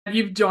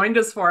You've joined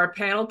us for our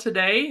panel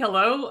today.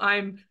 Hello,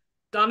 I'm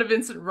Donna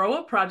Vincent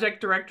Roa,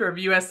 Project Director of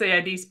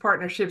USAID's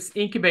Partnerships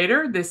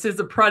Incubator. This is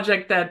a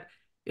project that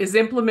is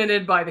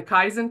implemented by the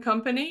Kaizen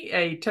Company,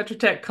 a Tetra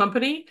Tech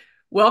company.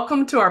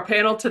 Welcome to our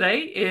panel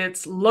today.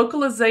 It's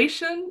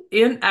Localization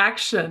in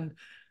Action,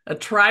 a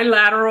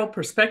trilateral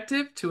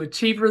perspective to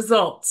achieve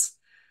results.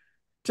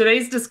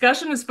 Today's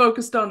discussion is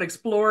focused on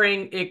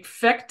exploring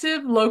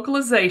effective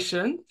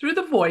localization through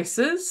the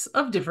voices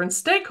of different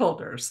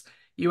stakeholders: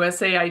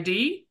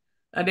 USAID,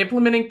 an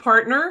implementing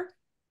partner,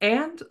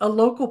 and a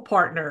local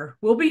partner.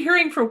 We'll be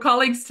hearing from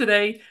colleagues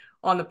today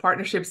on the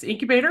Partnerships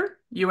Incubator,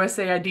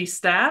 USAID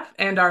staff,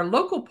 and our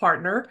local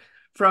partner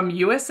from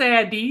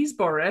USAID's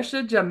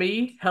Boresha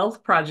Jami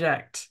Health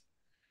Project.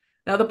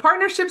 Now, the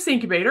Partnerships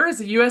Incubator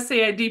is a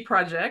USAID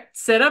project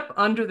set up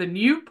under the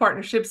New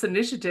Partnerships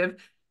Initiative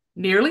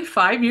nearly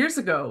 5 years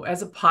ago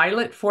as a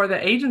pilot for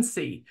the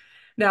agency.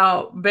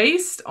 Now,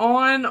 based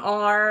on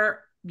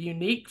our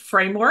unique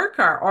framework,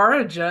 our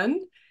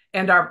origin,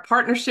 and our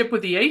partnership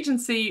with the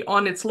agency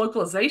on its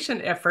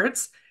localization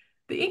efforts,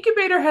 the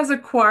incubator has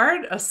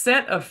acquired a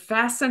set of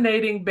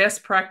fascinating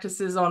best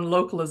practices on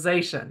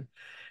localization.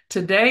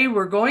 Today,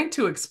 we're going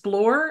to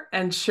explore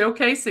and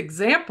showcase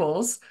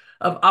examples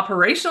of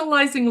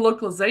operationalizing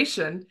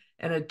localization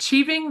and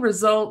achieving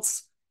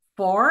results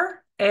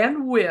for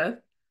and with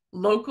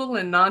local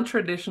and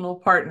non-traditional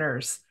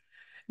partners.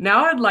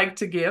 Now I'd like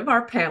to give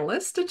our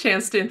panelists a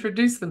chance to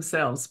introduce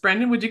themselves.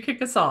 Brandon, would you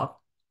kick us off?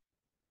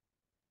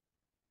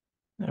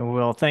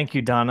 Well, thank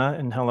you, Donna,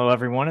 and hello,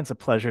 everyone. It's a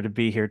pleasure to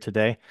be here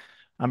today.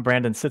 I'm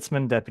Brandon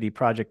Sitzman, Deputy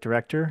Project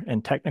Director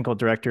and Technical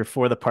Director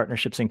for the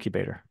Partnerships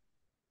Incubator.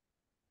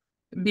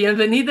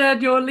 Bienvenida,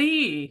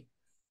 Jolie.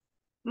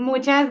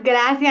 Muchas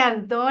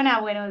gracias, Donna.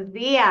 Buenos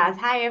días.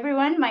 Hi,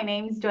 everyone. My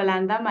name is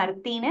Yolanda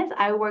Martinez.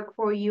 I work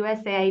for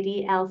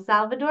USAID El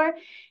Salvador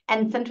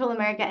and Central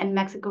America and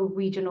Mexico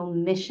Regional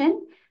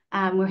Mission.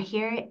 We're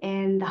here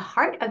in the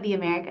heart of the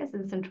Americas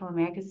in Central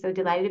America, so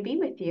delighted to be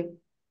with you.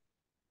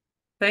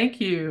 Thank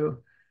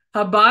you.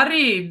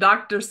 Habari,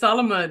 Dr.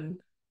 Solomon.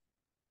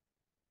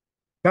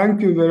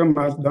 Thank you very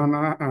much,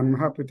 Donna. I'm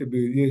happy to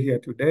be here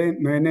today.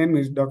 My name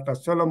is Dr.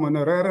 Solomon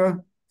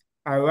Herrera.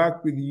 I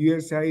work with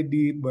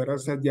USAID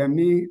Barasa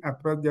Jami, a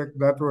project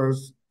that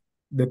was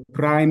the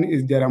prime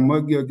is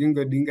Jaramogi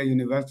Oginga Odinga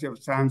University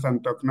of Science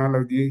and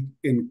Technology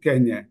in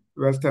Kenya,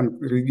 Western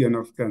region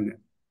of Kenya.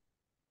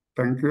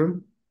 Thank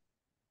you.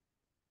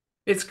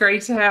 It's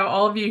great to have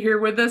all of you here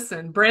with us.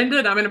 And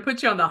Brandon, I'm going to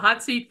put you on the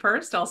hot seat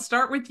first. I'll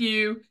start with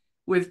you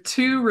with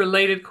two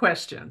related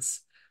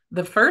questions.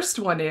 The first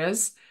one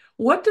is,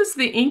 what does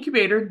the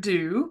incubator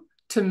do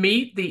to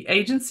meet the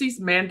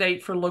agency's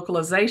mandate for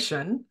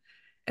localization?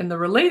 And the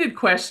related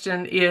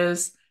question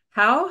is,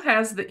 how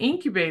has the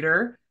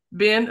incubator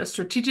been a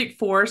strategic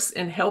force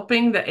in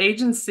helping the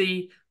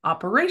agency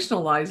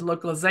operationalize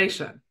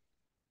localization?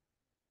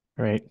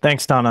 Great.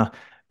 Thanks, Donna.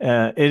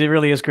 It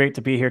really is great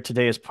to be here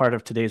today as part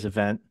of today's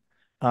event.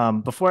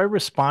 Before I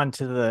respond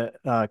to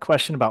the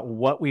question about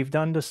what we've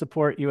done to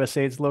support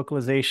USAID's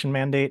localization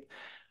mandate,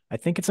 I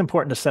think it's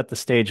important to set the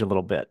stage a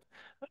little bit.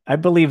 I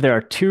believe there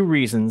are two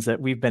reasons that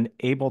we've been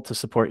able to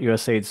support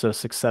USAID so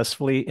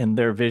successfully in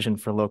their vision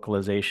for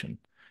localization.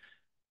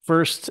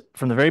 First,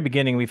 from the very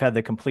beginning, we've had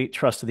the complete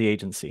trust of the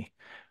agency.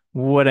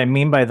 What I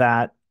mean by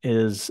that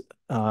is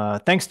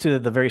thanks to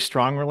the very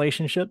strong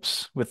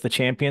relationships with the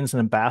champions and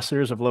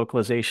ambassadors of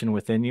localization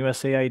within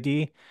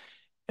USAID,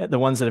 the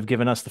ones that have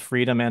given us the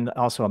freedom and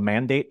also a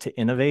mandate to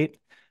innovate,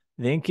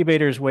 the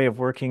incubator's way of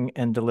working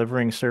and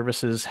delivering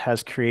services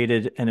has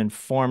created and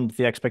informed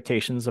the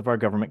expectations of our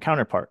government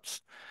counterparts.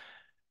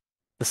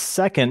 The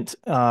second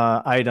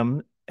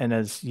item, and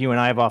as you and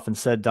I have often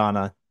said,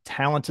 Donna,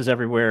 talent is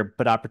everywhere,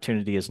 but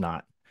opportunity is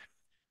not.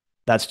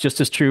 That's just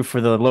as true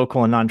for the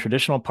local and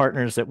non-traditional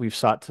partners that we've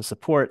sought to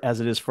support as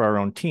it is for our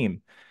own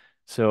team.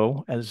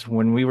 So as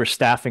when we were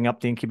staffing up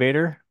the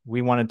incubator,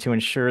 we wanted to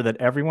ensure that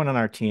everyone on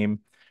our team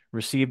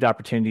received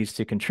opportunities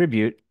to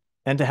contribute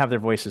and to have their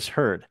voices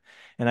heard.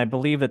 And I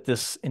believe that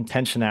this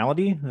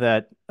intentionality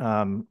that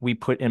we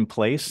put in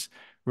place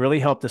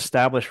really helped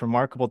establish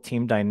remarkable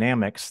team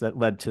dynamics that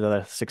led to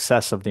the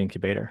success of the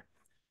incubator.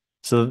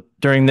 So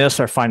during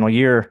this, our final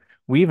year,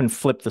 we even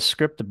flipped the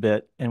script a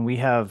bit, and we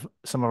have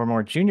some of our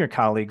more junior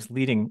colleagues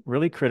leading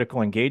really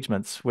critical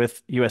engagements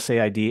with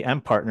USAID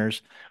and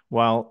partners,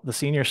 while the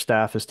senior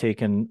staff has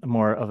taken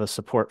more of a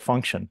support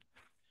function.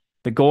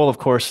 The goal, of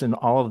course, in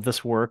all of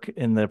this work,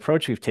 in the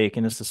approach we've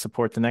taken, is to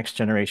support the next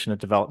generation of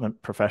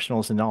development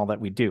professionals in all that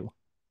we do.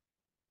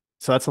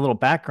 So that's a little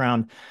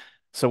background.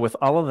 So with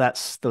all of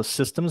those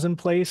systems in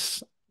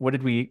place, what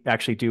did we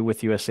actually do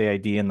with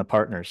USAID and the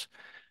partners?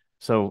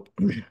 So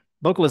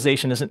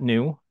localization isn't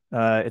new.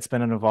 It's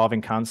been an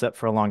evolving concept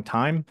for a long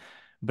time.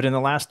 But in the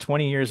last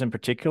 20 years in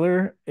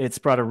particular, it's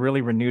brought a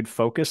really renewed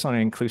focus on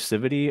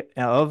inclusivity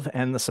of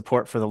and the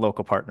support for the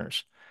local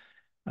partners.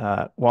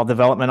 While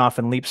development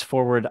often leaps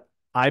forward,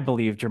 I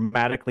believe,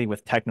 dramatically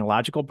with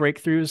technological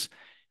breakthroughs,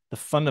 the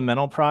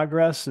fundamental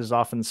progress is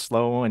often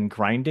slow and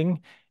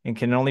grinding and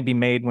can only be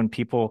made when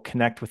people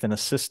connect within a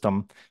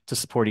system to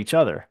support each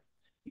other,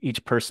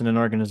 each person and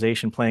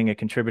organization playing a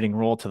contributing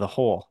role to the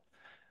whole.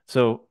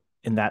 So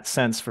in that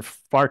sense, for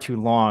far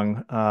too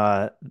long,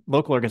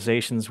 local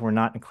organizations were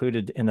not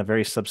included in a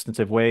very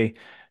substantive way,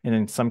 and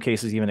in some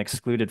cases even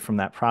excluded from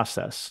that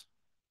process.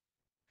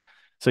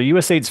 So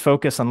USAID's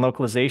focus on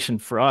localization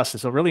for us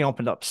has really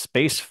opened up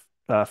space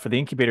for the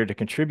incubator to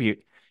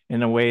contribute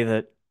in a way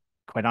that,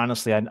 quite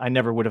honestly, I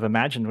never would have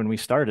imagined when we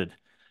started.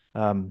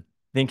 The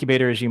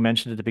incubator, as you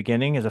mentioned at the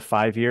beginning, is a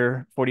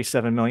 5-year,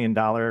 $47 million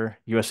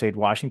USAID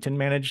Washington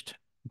managed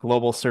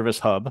global service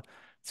hub.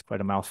 It's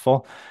quite a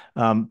mouthful,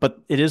 but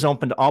it is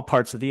open to all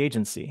parts of the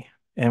agency.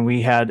 And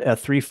we had a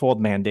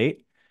threefold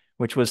mandate,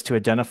 which was to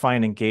identify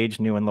and engage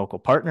new and local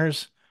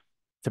partners,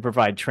 to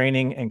provide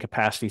training and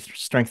capacity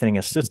strengthening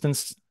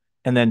assistance,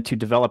 and then to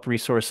develop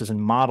resources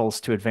and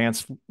models to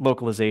advance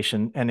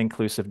localization and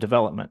inclusive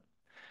development.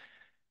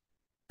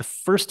 The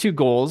first two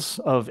goals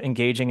of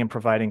engaging and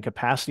providing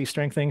capacity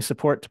strengthening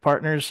support to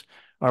partners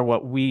are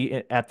what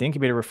we at the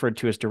incubator referred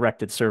to as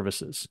directed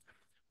services,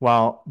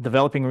 while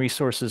developing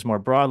resources more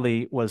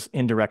broadly was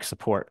indirect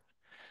support.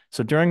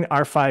 So during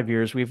our 5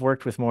 years, we've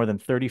worked with more than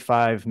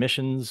 35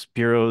 missions,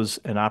 bureaus,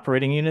 and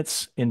operating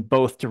units in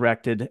both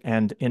directed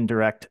and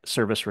indirect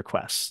service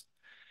requests.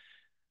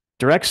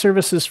 Direct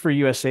services for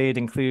USAID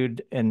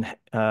include and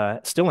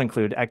still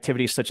include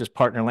activities such as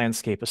partner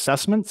landscape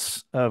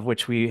assessments, of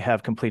which we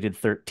have completed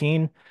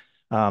 13,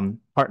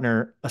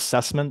 partner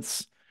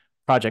assessments,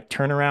 project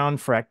turnaround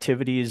for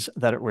activities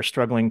that we're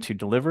struggling to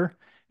deliver,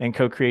 and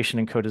co-creation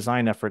and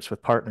co-design efforts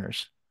with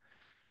partners.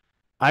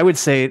 I would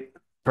say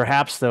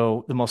perhaps,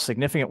 though, the most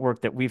significant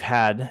work that we've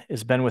had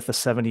has been with the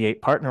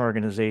 78 partner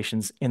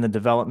organizations in the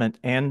development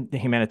and the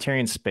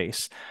humanitarian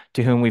space,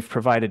 to whom we've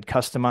provided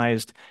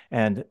customized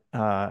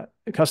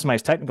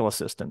technical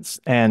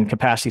assistance and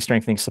capacity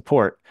strengthening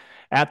support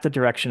at the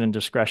direction and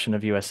discretion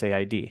of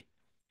USAID.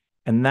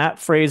 And that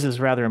phrase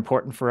is rather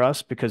important for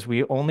us because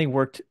we only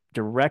worked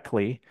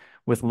directly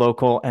with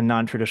local and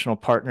non-traditional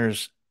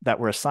partners that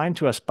were assigned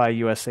to us by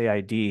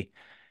USAID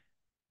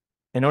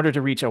in order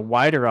to reach a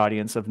wider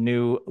audience of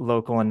new,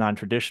 local, and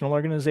non-traditional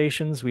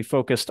organizations. We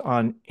focused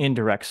on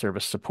indirect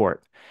service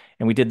support.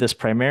 And we did this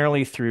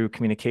primarily through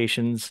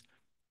communications,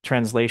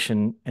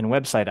 translation, and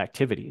website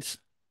activities.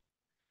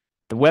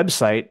 The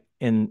website,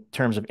 in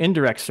terms of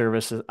indirect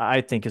services,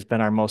 I think has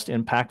been our most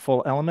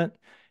impactful element.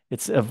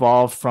 It's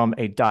evolved from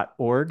a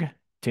 .org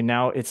to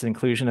now its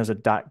inclusion as a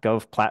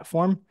 .gov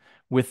platform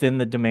within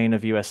the domain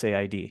of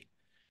USAID.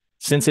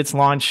 Since its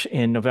launch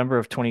in November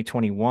of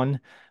 2021,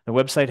 the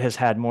website has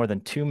had more than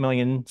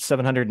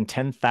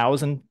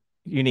 2,710,000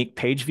 unique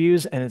page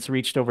views, and it's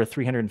reached over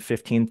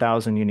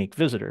 315,000 unique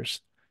visitors.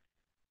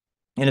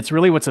 And it's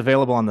really what's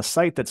available on the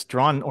site that's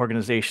drawn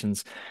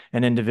organizations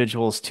and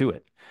individuals to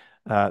it.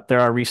 There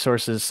are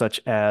resources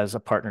such as a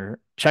partnership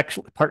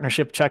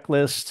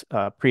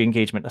checklist,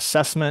 pre-engagement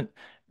assessment,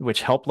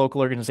 which help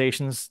local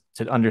organizations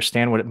to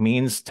understand what it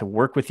means to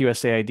work with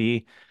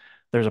USAID.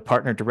 There's a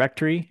partner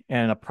directory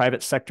and a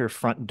private sector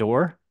front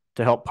door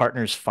to help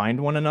partners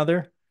find one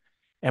another.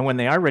 And when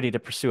they are ready to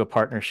pursue a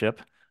partnership,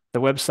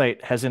 the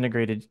website has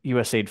integrated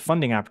USAID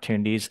funding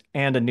opportunities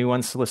and a new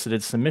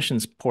unsolicited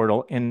submissions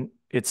portal in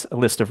its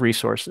list of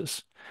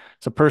resources.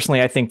 So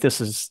personally, I think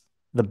this is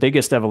the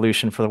biggest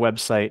evolution for the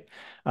website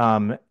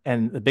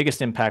and the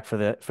biggest impact for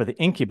the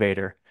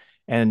incubator.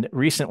 And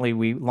recently,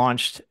 we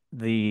launched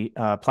the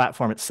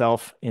platform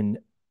itself in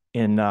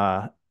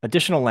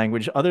additional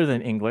language other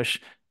than English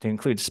to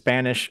include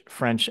Spanish,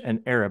 French,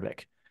 and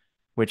Arabic,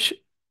 which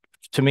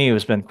to me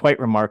has been quite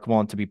remarkable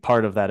and to be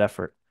part of that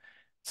effort.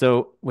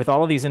 So with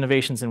all of these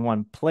innovations in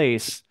one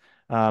place,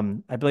 I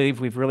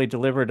believe we've really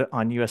delivered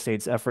on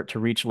USAID's effort to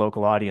reach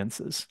local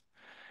audiences.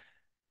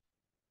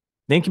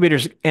 The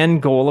incubator's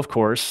end goal, of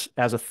course,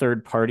 as a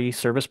third-party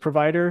service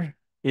provider,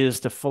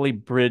 is to fully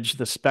bridge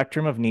the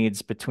spectrum of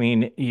needs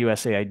between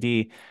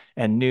USAID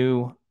and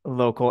new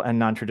local and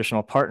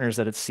non-traditional partners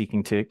that it's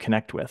seeking to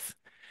connect with.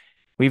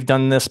 We've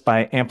done this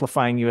by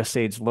amplifying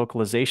USAID's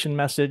localization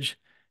message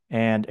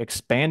and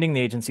expanding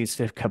the agency's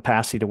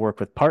capacity to work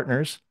with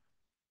partners.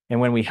 And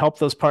when we help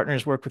those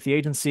partners work with the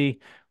agency,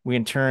 we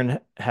in turn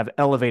have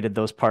elevated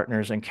those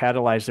partners and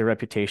catalyzed their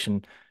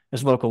reputation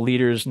as local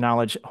leaders,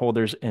 knowledge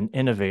holders, and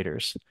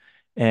innovators.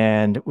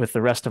 And with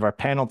the rest of our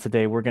panel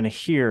today, we're going to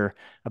hear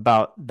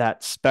about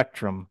that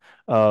spectrum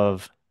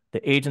of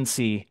the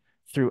agency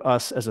through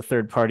us as a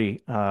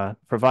third-party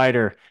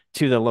provider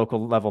to the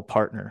local level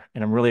partner.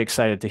 And I'm really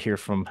excited to hear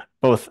from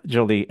both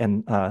Jolie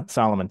and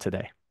Solomon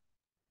today.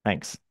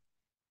 Thanks.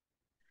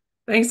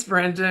 Thanks,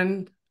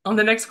 Brendan. On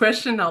the next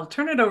question, I'll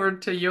turn it over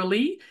to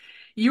Yoli.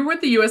 You're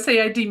with the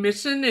USAID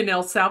mission in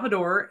El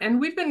Salvador, and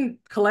we've been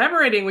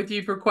collaborating with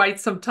you for quite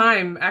some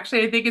time.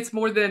 Actually, I think it's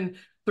more than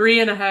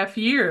 3.5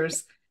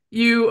 years.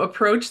 You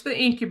approached the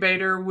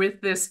incubator with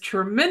this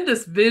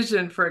tremendous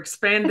vision for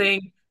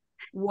expanding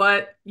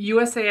what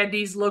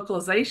USAID's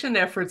localization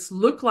efforts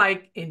look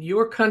like in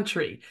your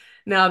country.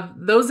 Now,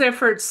 those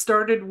efforts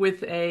started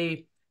with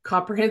a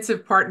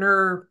comprehensive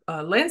partner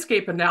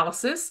landscape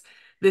analysis.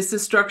 This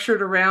is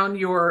structured around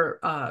your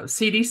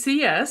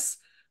CDCS,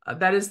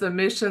 that is the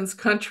Missions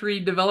Country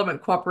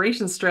Development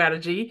Cooperation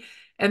Strategy,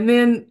 and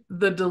then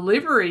the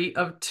delivery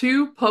of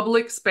 2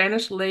 public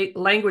Spanish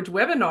language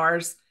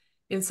webinars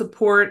in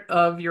support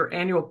of your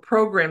annual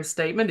program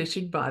statement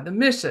issued by the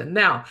mission.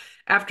 Now,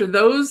 after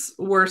those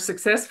were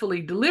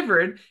successfully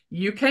delivered,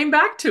 you came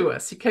back to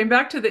us. You came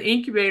back to the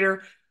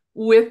incubator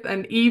with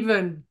an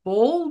even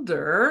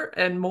bolder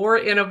and more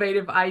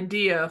innovative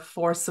idea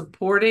for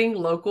supporting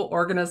local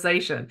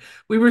organization.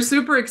 We were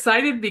super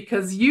excited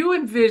because you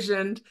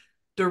envisioned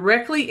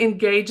directly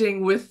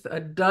engaging with a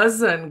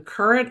dozen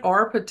current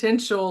or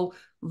potential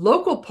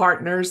local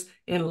partners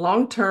in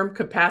long-term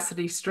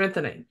capacity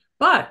strengthening.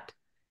 But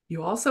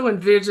you also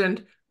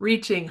envisioned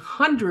reaching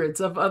hundreds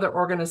of other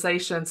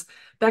organizations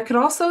that could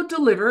also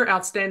deliver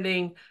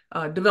outstanding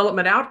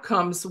development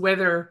outcomes,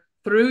 whether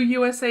through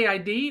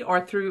USAID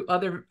or through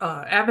other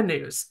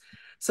avenues.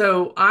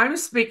 So I'm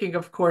speaking,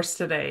 of course,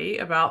 today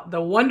about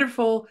the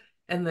wonderful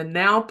and the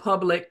now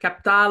public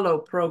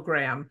Captalo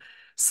program.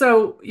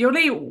 So,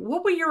 Yoli,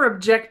 what were your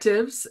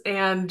objectives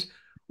and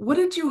what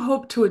did you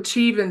hope to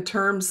achieve in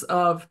terms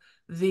of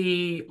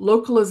the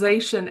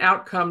localization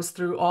outcomes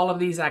through all of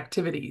these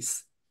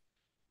activities?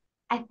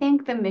 I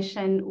think the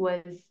mission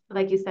was,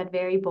 like you said,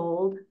 very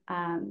bold,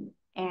 and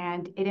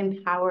it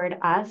empowered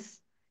us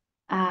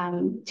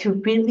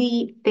to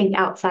really think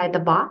outside the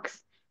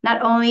box,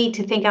 not only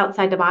to think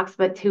outside the box,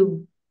 but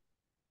to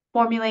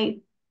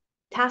formulate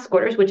task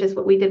orders, which is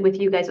what we did with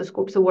you guys with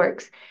Scopes of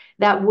Works,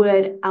 that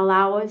would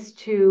allow us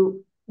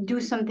to do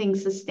something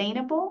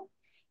sustainable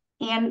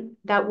and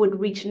that would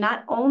reach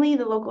not only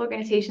the local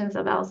organizations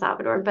of El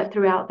Salvador, but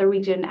throughout the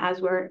region,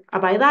 as we're a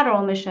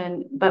bilateral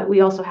mission, but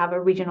we also have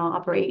a regional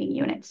operating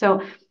unit.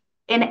 So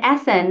in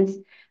essence,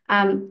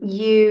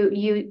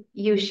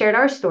 you shared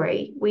our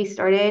story. We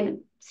started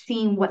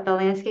seeing what the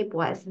landscape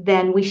was.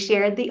 Then we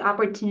shared the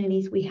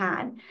opportunities we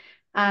had.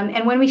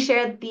 And when we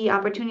shared the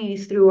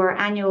opportunities through our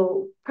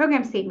annual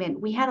program statement,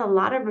 we had a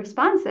lot of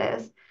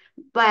responses,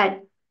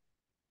 but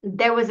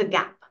there was a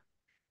gap.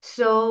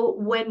 So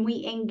when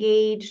we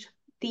engaged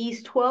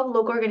these 12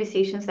 local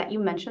organizations that you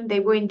mentioned,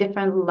 they were in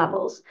different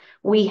levels.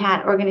 We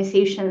had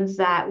organizations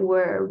that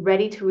were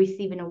ready to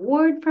receive an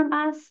award from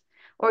us,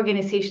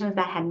 organizations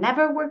that had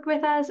never worked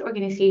with us,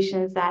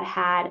 organizations that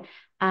had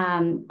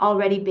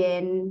already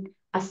been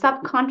a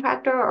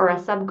subcontractor or a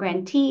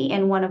subgrantee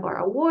in one of our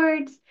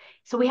awards.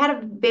 So we had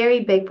a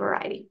very big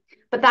variety.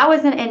 But that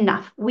wasn't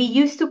enough. We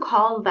used to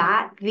call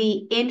that the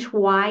inch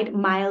wide,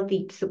 mile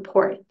deep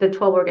support, the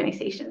 12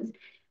 organizations.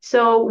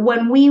 So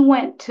when we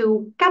went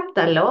to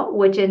Captalo,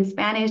 which in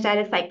Spanish that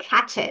is like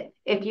catch it.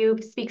 If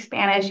you speak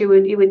Spanish, you would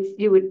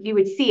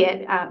see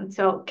it.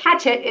 So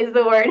catch it is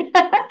the word.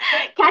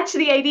 Catch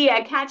the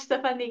idea, catch the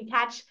funding,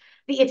 catch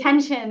the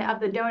attention of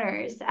the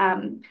donors,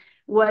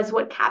 was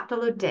what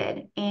Captalo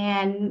did.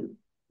 And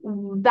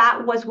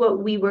that was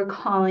what we were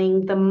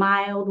calling the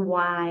mild,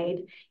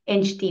 wide,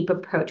 inch deep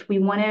approach. We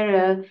wanted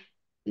to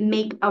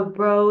make a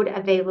road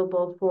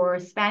available for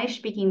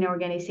Spanish-speaking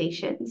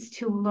organizations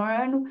to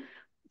learn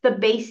the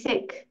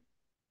basic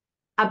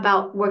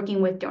about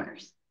working with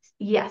donors.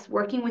 Yes,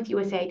 working with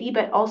USAID,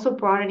 but also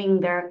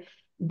broadening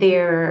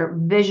their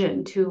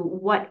vision to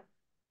what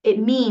it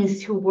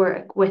means to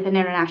work with an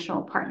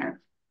international partner.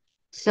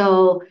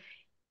 So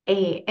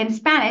en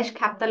Spanish,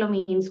 Captalo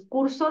means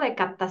Curso de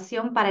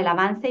Captación para el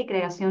Avance y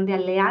Creación de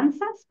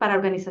Alianzas para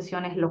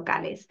Organizaciones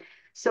Locales.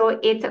 So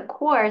it's a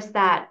course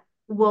that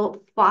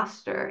will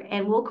foster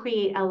and will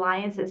create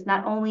alliances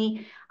not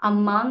only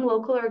among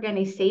local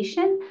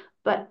organizations,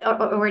 but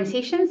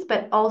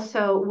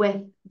also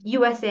with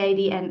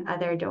USAID and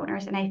other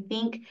donors. And I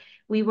think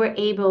we were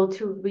able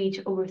to reach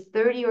over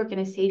 30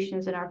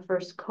 organizations in our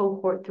first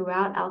cohort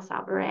throughout El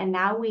Salvador. And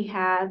now we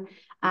have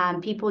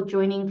people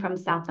joining from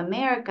South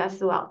America,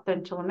 throughout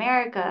Central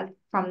America,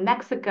 from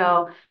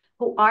Mexico,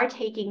 who are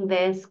taking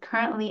this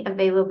currently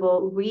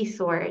available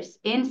resource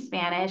in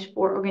Spanish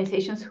for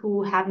organizations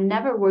who have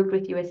never worked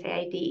with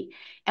USAID.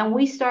 And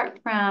we start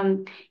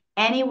from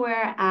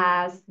anywhere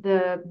as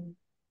the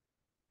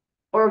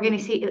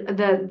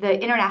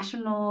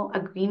international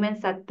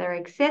agreements that there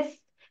exist,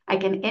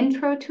 like an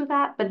intro to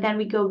that, but then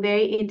we go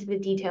very into the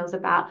details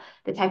about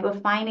the type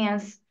of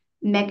finance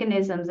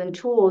mechanisms and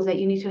tools that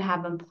you need to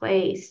have in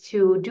place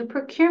to do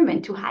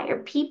procurement, to hire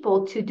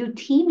people, to do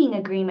teaming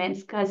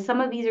agreements, because some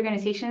of these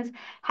organizations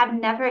have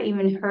never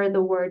even heard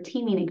the word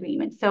teaming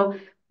agreement. So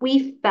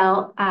we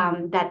felt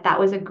that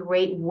was a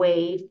great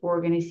way for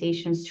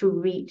organizations to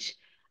reach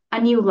a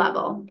new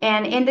level.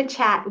 And in the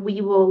chat, we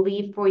will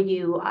leave for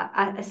you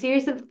a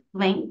series of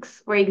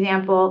links. For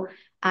example,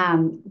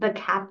 the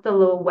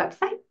Captalo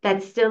website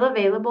that's still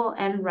available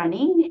and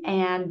running,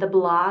 and the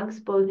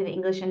blogs, both in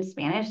English and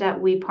Spanish,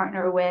 that we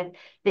partner with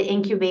the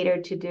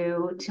incubator to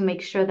do, to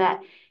make sure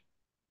that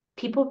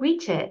people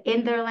reach it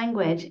in their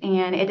language.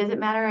 And it doesn't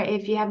matter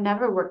if you have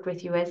never worked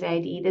with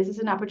USAID, this is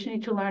an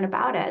opportunity to learn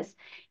about us.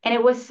 And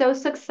it was so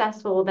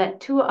successful that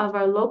 2 of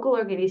our local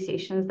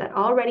organizations that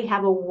already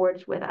have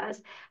awards with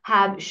us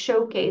have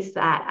showcased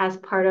that as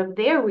part of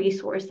their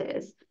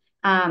resources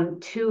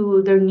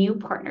to their new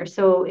partners.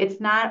 So it's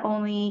not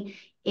only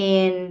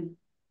in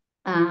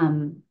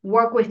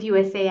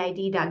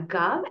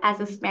workwithusaid.gov as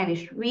a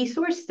Spanish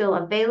resource still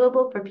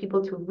available for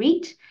people to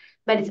reach,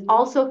 but it's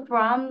also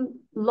from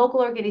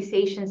local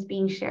organizations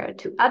being shared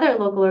to other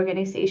local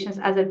organizations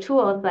as a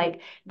tool of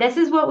like, this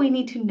is what we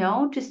need to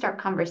know to start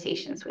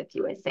conversations with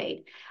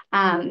USAID.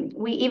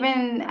 We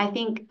even, I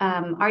think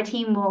our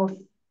team will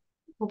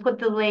put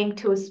the link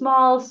to a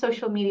small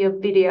social media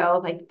video,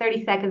 like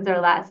 30 seconds or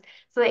less,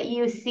 so that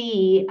you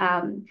see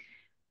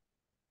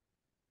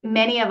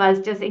many of us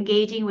just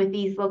engaging with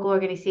these local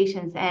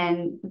organizations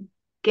and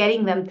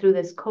getting them through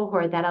this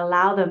cohort that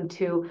allow them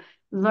to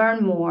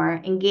learn more,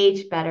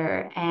 engage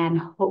better, and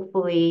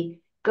hopefully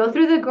go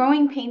through the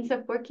growing pains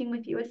of working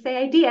with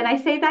USAID. And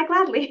I say that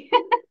gladly.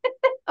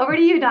 Over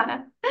to you,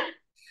 Donna.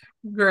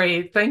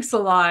 Great. Thanks a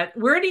lot.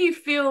 Where do you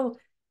feel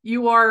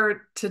you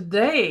are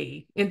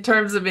today in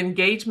terms of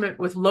engagement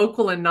with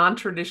local and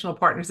non-traditional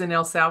partners in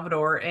El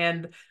Salvador?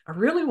 And I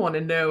really want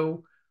to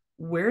know,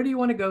 where do you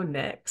want to go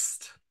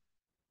next?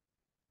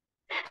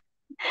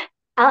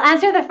 I'll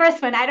answer the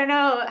first one. I don't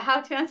know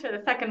how to answer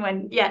the second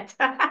one yet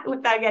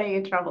without getting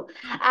in trouble.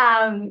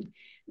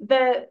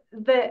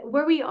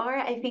 Where we are,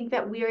 I think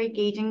that we are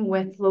engaging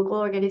with local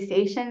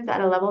organizations at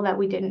a level that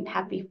we didn't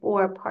have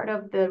before. Part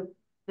of the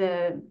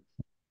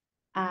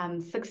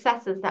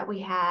successes that we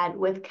had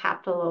with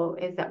Capital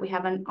is that we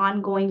have an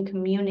ongoing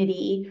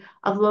community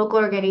of local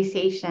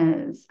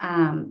organizations,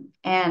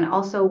 and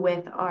also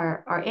with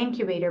our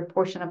incubator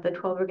portion of the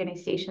 12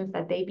 organizations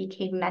that they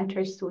became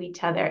mentors to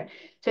each other.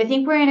 So I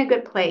think we're in a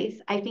good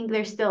place. I think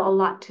there's still a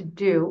lot to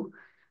do.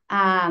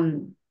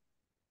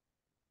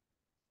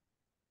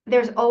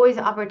 There's always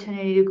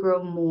opportunity to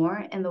grow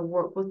more in the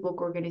work with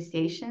local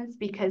organizations,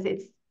 because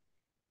it's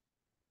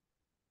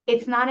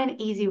not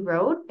an easy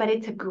road, but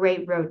it's a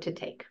great road to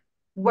take.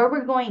 Where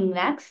we're going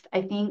next,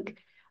 I think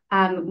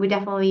we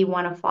definitely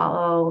want to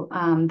follow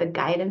the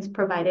guidance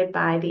provided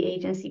by the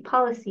agency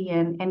policy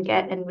and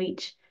get and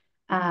reach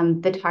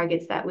the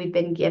targets that we've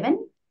been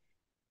given.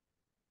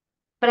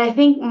 But I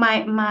think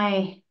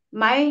my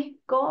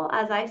goal,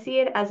 as I see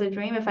it, as a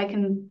dream, if I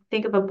can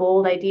think of a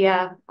bold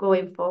idea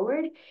going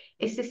forward,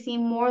 is to see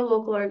more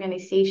local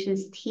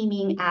organizations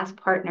teaming as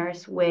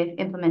partners with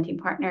implementing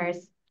partners,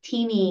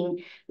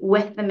 teaming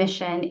with the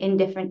mission in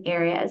different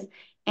areas,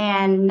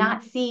 and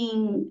not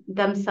seeing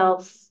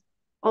themselves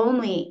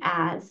only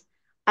as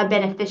a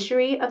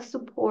beneficiary of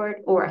support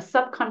or a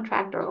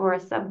subcontractor or a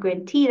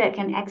sub-grantee that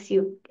can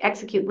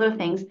execute little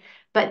things,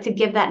 but to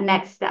give that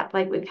next step,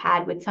 like we've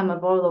had with some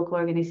of our local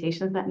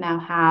organizations that now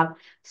have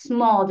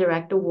small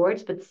direct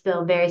awards, but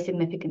still very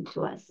significant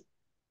to us.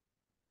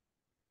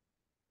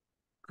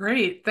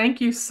 Great.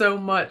 Thank you so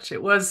much.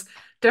 It was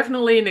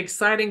definitely an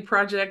exciting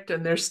project,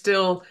 and there's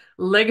still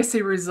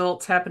legacy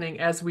results happening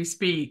as we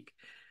speak.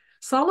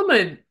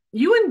 Solomon,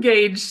 you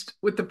engaged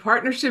with the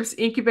Partnerships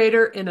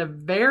Incubator in a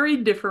very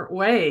different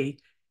way.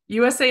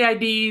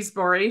 USAID's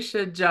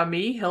Boresha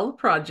Jami Hill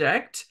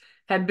Project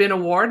had been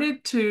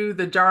awarded to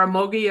the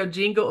Jaramogi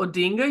Oginga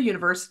Odinga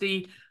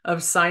University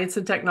of Science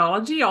and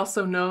Technology,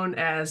 also known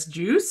as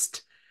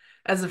JUICed,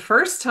 as a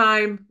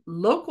first-time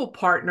local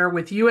partner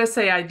with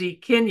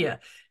USAID Kenya.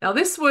 Now,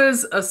 this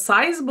was a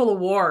sizable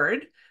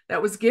award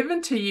that was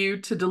given to you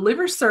to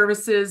deliver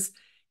services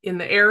in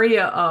the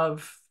area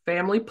of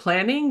family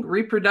planning,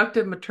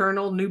 reproductive,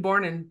 maternal,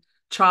 newborn, and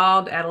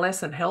child,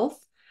 adolescent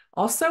health,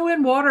 also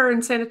in water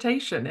and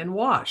sanitation and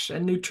wash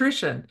and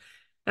nutrition.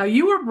 Now,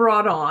 you were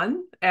brought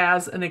on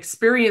as an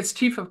experienced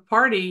chief of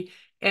party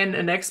and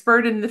an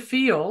expert in the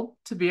field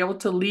to be able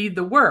to lead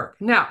the work.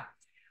 Now,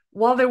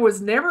 while there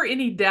was never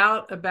any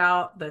doubt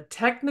about the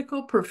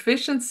technical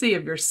proficiency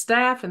of your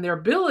staff and their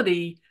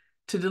ability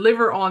to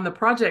deliver on the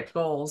project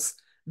goals,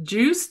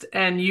 JUICed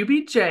and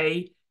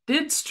UBJ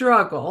did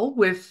struggle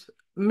with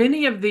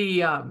many of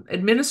the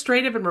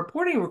administrative and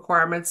reporting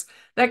requirements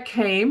that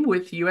came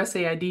with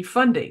USAID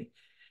funding.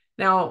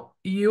 Now,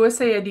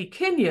 USAID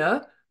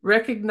Kenya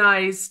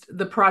recognized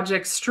the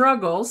project's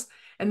struggles,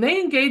 and they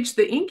engaged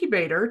the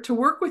incubator to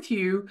work with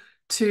you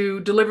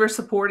to deliver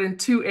support in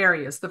 2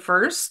 areas. The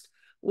first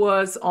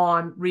was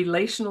on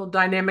relational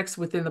dynamics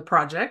within the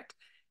project,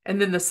 and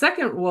then the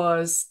second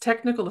was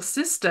technical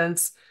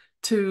assistance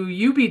to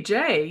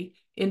UBJ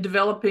in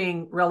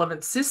developing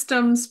relevant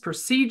systems,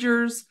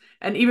 procedures,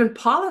 and even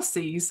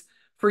policies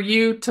for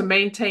you to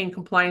maintain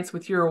compliance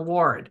with your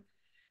award.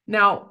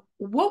 Now,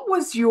 what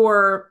was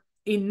your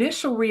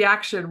initial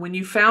reaction when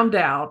you found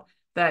out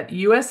that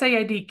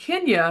USAID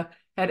Kenya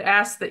had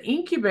asked the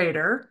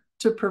incubator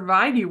to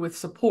provide you with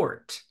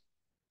support?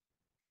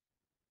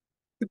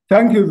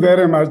 Thank you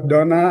very much,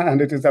 Donna,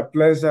 and it is a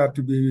pleasure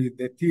to be with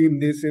the team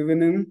this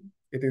evening.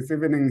 It is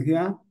evening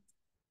here.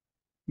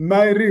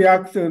 My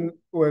reaction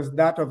was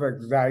that of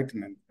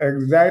excitement.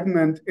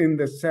 Excitement in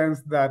the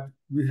sense that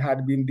we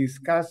had been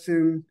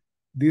discussing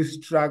this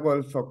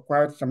struggle for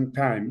quite some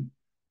time.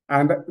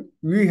 And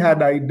I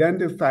had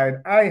identified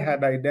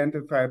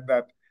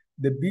that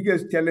the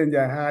biggest challenge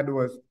I had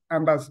was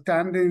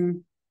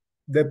understanding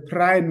the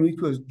prime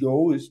which was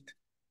Joist,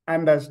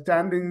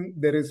 understanding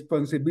the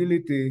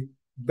responsibility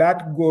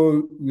that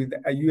go with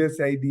a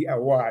USAID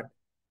award.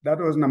 That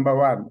was number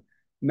one.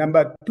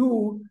 Number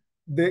two,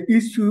 the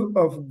issue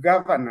of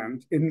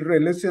governance in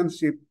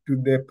relationship to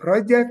the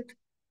project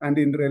and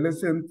in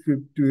relationship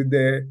to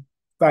the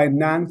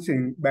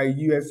financing by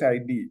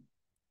USAID.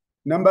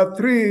 Number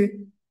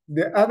three,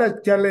 the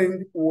other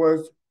challenge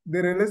was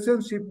the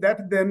relationship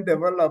that then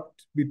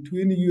developed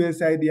between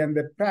USAID and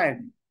the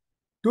prime.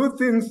 Two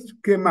things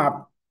came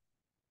up.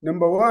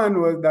 Number one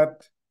was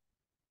that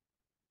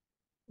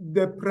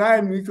the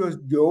prime, which was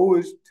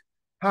Joist,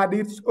 had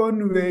its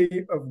own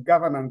way of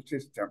governance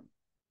system,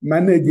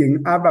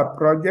 managing other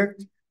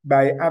projects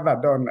by other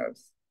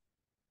donors.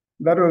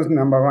 That was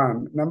number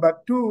one. Number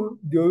two,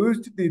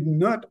 Joist did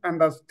not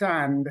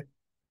understand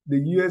the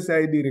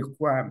USAID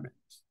requirements.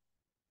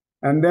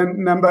 And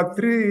then number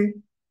three,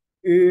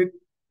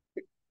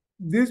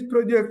 this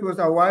project was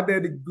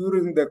awarded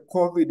during the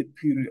COVID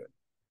period.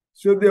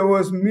 So there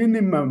was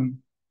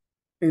minimum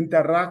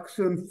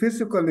interaction,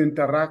 physical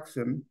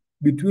interaction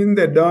between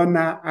the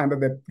donor and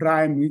the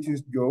prime, which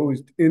is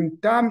Joist, in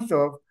terms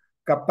of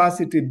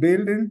capacity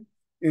building,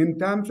 in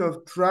terms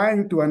of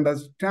trying to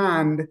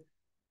understand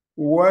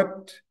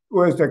what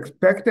was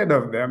expected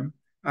of them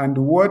and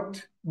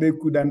what they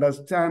could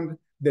understand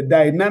the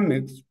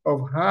dynamics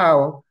of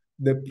how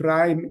the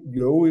prime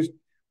Joist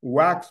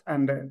works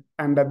under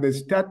the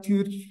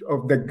statutes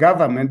of the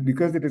government,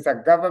 because it is a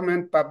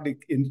government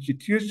public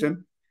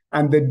institution,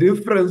 and the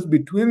difference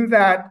between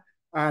that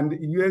and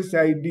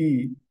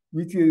USAID,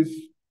 which is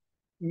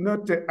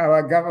not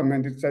our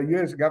government, it's a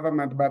US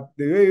government, but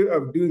the way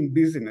of doing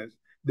business,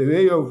 the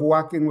way of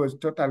working was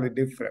totally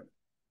different.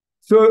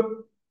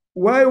 So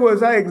why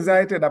was I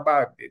excited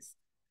about this?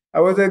 I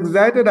was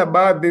excited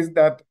about this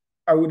that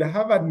I would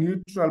have a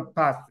neutral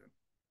person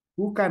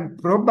who can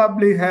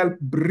probably help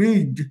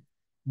bridge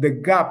the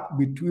gap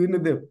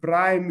between the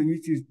prime,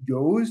 which is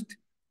Joist,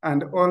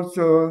 and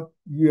also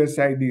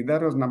USAID.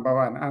 That was number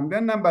one. And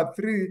then number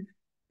three,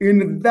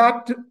 in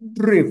that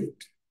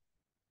drift,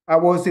 I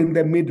was in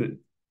the middle.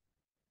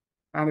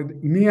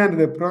 And me and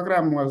the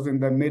program was in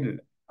the middle.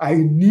 I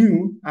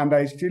knew, and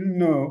I still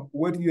know,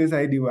 what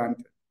USAID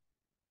wanted.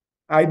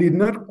 I did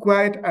not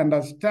quite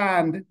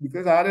understand,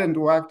 because I hadn't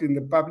worked in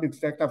the public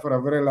sector for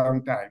a very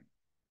long time.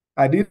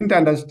 I didn't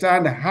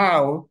understand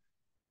how,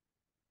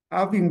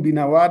 having been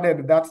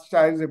awarded that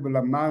sizable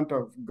amount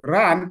of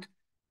grant,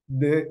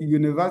 the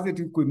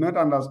university could not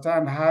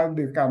understand how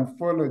they can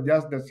follow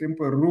just the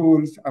simple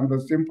rules and the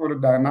simple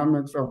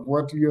dynamics of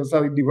what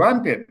USAID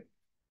wanted.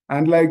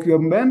 And like you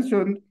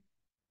mentioned,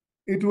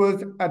 it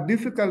was a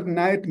difficult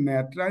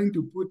nightmare trying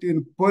to put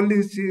in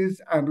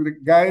policies and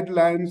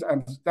guidelines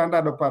and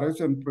standard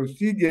operation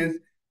procedures,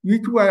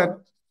 which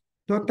were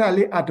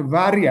totally at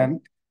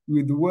variant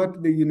with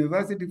what the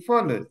university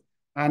follows.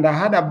 And I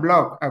had a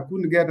block. I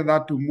couldn't get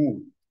that to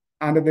move.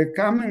 And the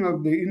coming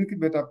of the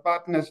incubator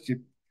partnership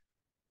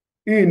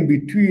in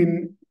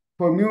between,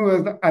 for me,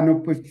 was an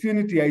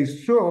opportunity. I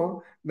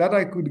saw that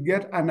I could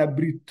get an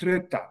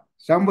arbitrator,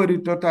 somebody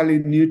totally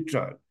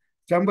neutral,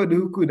 somebody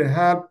who could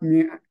help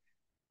me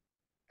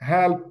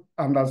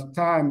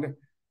understand,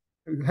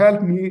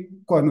 help me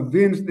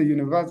convince the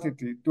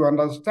university to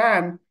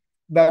understand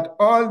that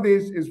all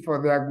this is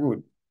for their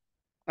good.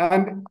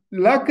 And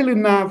luckily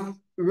enough,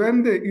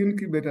 when the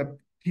incubator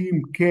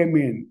team came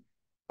in,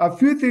 a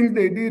few things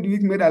they did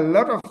which made a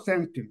lot of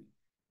sense to me.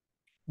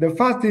 The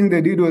first thing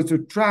they did was to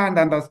try and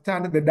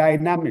understand the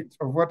dynamics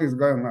of what is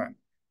going on.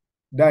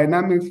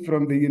 Dynamics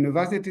from the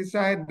university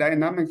side,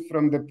 dynamics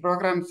from the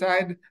program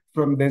side,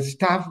 from the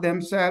staff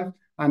themselves,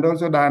 and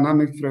also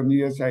dynamics from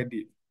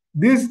USAID.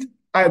 This,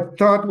 I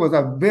thought, was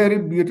a very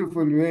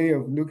beautiful way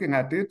of looking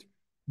at it.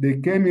 They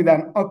came with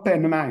an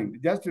open mind,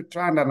 just to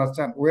try and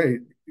understand,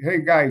 wait,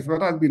 hey guys,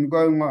 what has been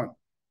going on?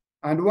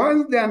 And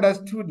once they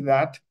understood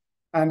that,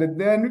 and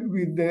then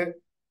with the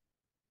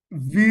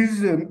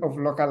vision of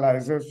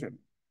localization,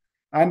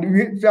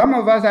 and some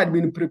of us had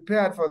been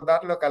prepared for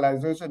that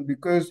localization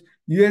because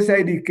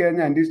USAID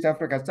Kenya and East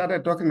Africa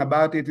started talking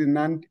about it in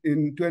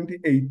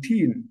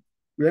 2018,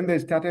 when they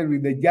started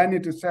with the journey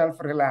to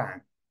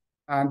self-reliance.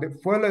 And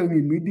following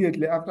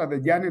immediately after the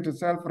journey to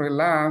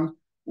self-reliance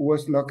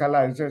was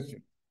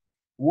localization.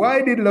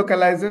 Why did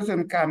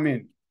localization come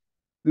in?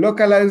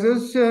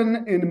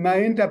 Localization, in my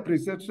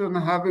interpretation,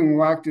 having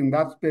worked in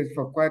that space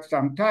for quite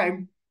some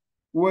time,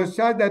 was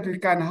such that we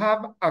can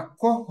have a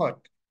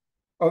cohort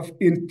of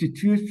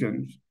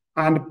institutions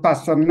and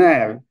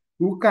personnel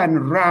who can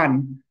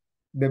run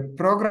the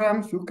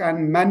programs, who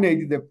can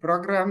manage the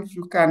programs,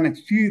 who can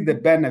see the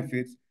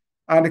benefits,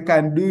 and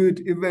can do it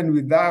even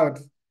without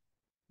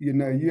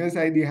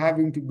USAID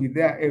having to be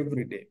there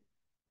every day.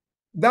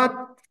 that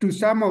to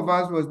some of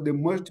us was the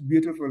most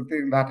beautiful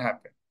thing that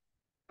happened.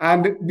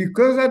 And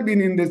because I'd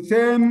been in the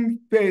same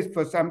space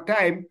for some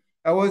time,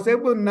 I was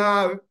able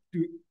now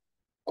to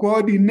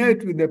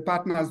coordinate with the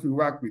partners we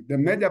work with. The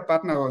major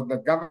partner was the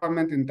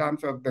government in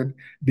terms of the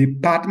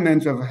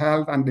departments of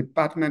health and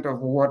department of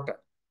water.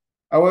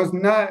 I was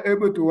now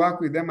able to work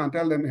with them and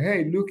tell them,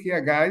 hey, look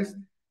here, guys,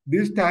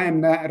 this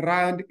time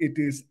around, it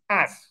is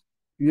us.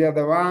 We are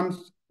the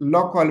ones,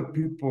 local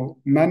people,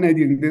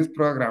 managing this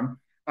program.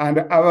 And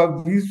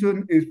our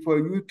vision is for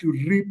you to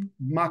reap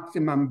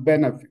maximum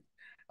benefit.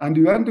 And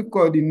you want to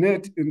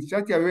coordinate in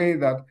such a way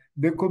that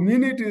the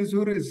communities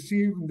who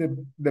receive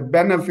the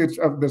benefits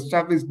of the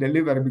service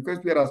delivery, because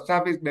we are a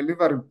service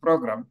delivery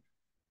program,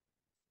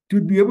 to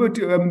be able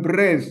to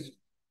embrace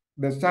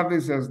the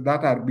services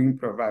that are being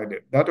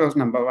provided. That was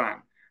number one.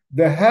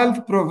 The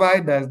health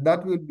providers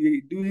that will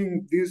be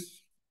doing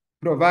this,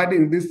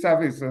 providing these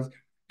services,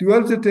 to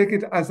also take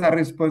it as a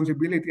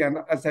responsibility and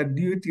as a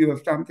duty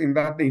of something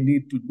that they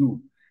need to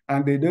do.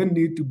 And they don't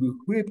need to be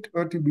whipped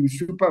or to be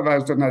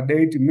supervised on a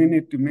day to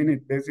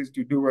minute basis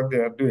to do what they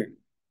are doing.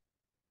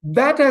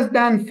 That has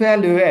done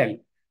fairly well.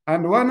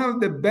 And one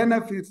of the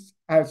benefits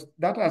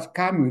that has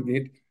come with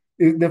it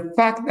is the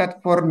fact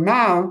that for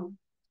now,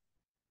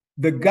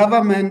 the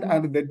government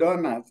and the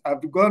donors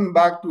have gone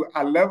back to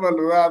a level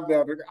where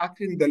they're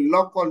asking the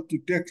local to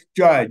take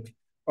charge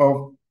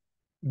of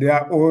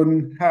their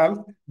own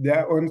health,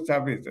 their own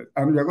services.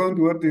 And we're going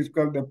to what is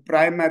called the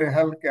primary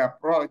healthcare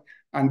approach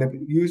and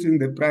using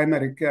the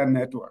primary care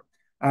network.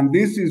 And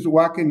this is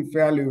working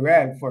fairly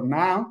well for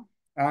now,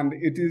 and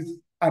it is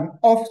an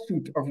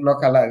offshoot of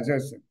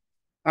localization.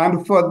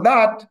 And for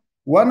that,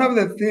 one of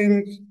the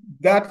things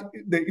that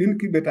the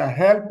incubator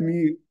helped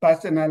me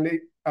personally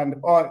and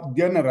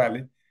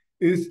generally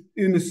is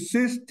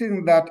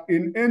insisting that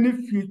in any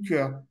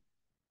future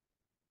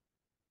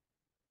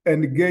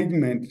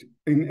engagement,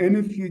 in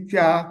any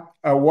future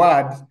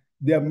awards,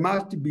 there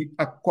must be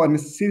a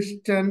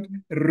consistent,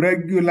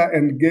 regular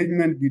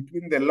engagement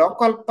between the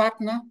local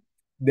partner,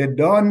 the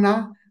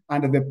donor,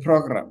 and the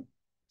program,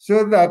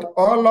 so that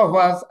all of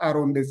us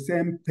are on the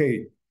same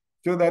page,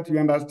 so that you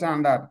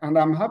understand that. And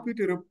I'm happy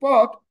to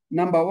report,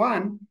 number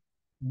one,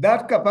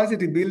 that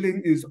capacity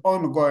building is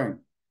ongoing.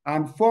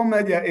 And 4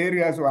 major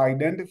areas were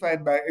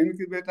identified by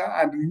incubator,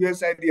 and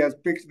USAID has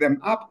picked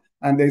them up,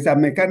 and there's a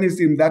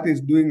mechanism that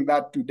is doing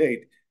that to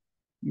date.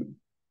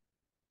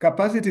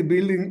 Capacity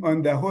building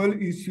on the whole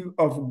issue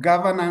of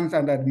governance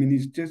and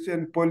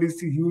administration,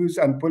 policy use,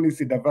 and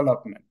policy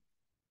development.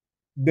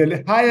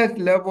 The highest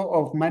level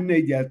of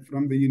managers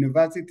from the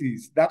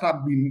universities that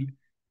have been,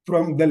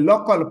 from the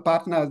local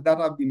partners that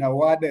have been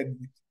awarded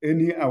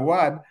any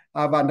award,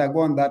 have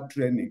undergone that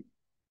training,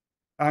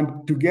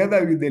 and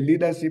together with the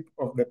leadership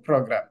of the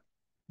program.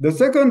 The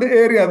second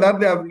area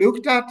that they have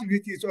looked at,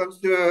 which is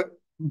also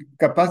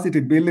capacity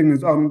building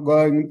is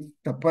ongoing,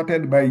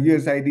 supported by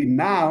USAID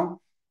now,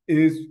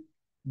 is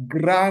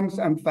grants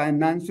and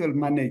financial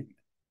management.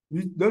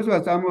 Those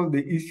were some of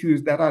the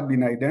issues that have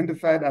been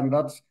identified, and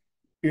that's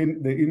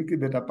in the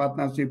incubator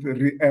partnership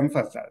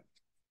re-emphasized.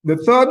 The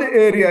third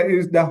area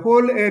is the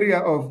whole area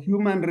of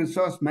human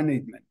resource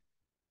management.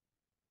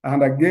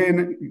 And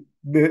again,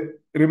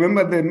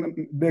 remember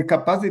the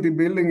capacity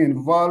building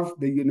involves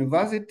the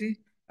university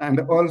and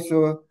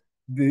also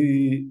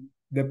the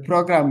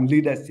program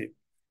leadership.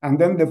 And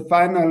then the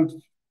final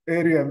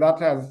area that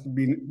has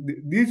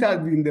been, this has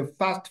been the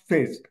first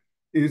phase,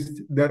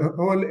 is the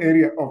whole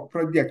area of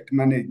project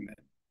management.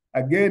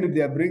 Again,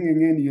 they are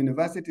bringing in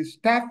university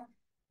staff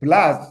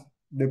plus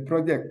the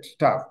project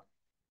staff.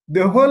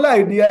 The whole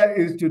idea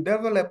is to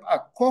develop a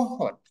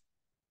cohort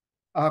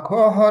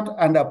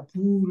and a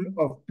pool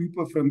of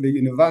people from the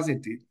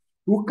university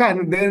who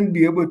can then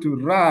be able to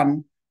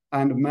run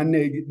and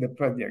manage the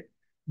project.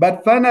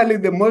 But finally,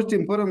 the most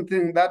important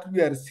thing that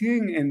we are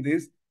seeing in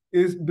this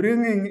is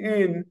bringing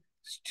in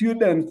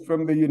students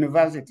from the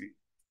university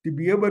to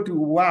be able to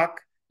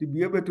work, to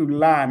be able to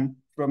learn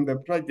from the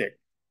project.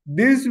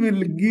 This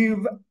will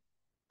give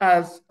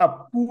us a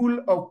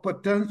pool of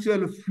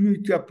potential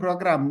future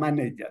program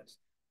managers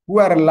who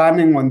are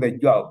learning on the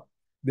job.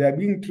 They are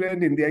being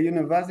trained in their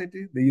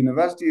university. The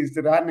university is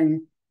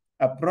running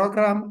a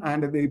program,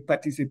 and they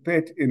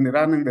participate in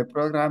running the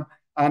program.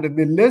 And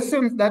the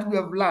lessons that we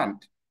have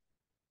learned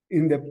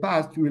in the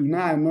past will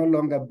now no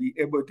longer be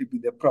able to be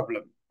the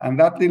problem. And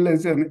that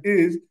lesson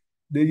is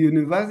the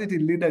university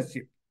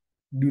leadership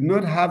do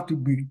not have to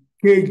be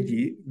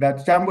cagey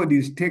that somebody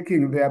is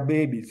taking their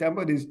baby,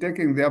 somebody is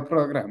taking their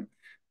program.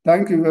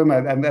 Thank you very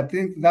much. And I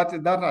think that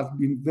has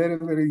been very,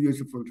 very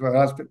useful for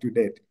us to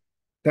date.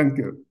 Thank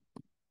you.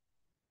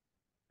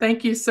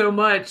 Thank you so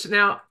much.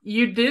 Now,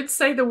 you did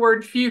say the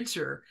word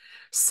future.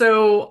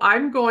 So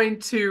I'm going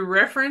to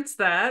reference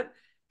that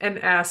and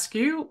ask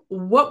you,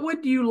 what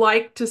would you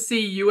like to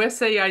see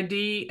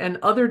USAID and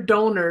other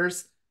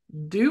donors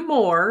do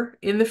more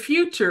in the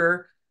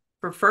future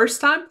for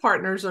first-time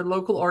partners or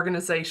local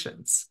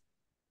organizations?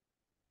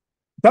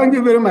 Thank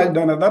you very much,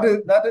 Donna.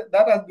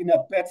 That has been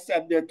a pet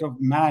subject of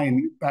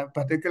mine,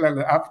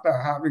 particularly after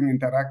having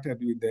interacted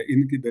with the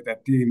incubator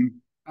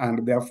team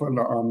and their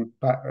follow-on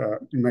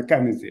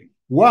mechanism.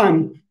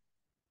 One,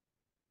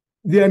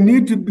 there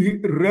need to be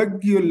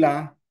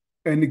regular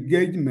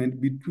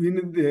engagement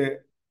between the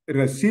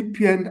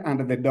recipient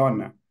and the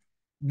donor.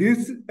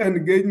 This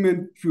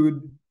engagement should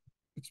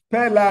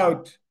spell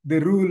out the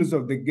rules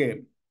of the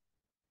game.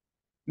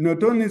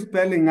 Not only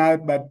spelling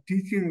out, but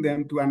teaching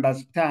them to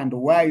understand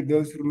why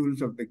those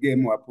rules of the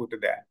game were put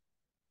there.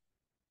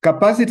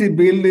 Capacity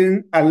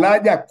building a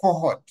larger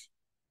cohort,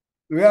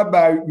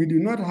 whereby we do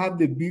not have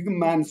the big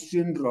man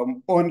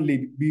syndrome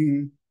only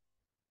being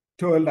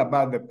told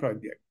about the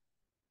project.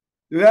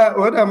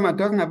 What I'm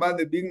talking about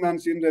the big man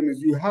syndrome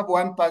is you have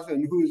one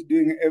person who is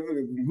doing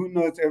everything, who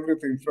knows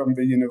everything from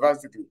the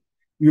university.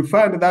 You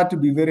find that to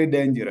be very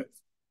dangerous.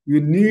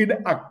 You need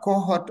a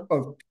cohort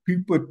of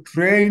people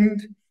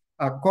trained,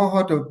 a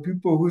cohort of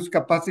people whose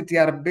capacity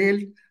are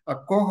built, a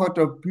cohort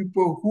of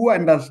people who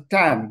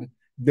understand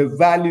the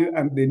value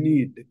and the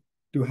need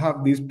to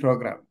have this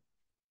program.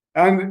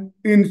 And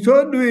in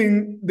so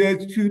doing,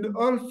 they should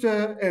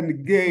also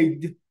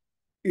engage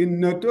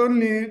in not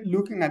only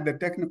looking at the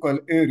technical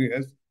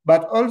areas,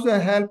 but also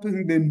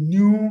helping the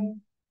new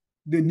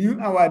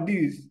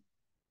awardees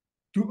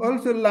to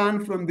also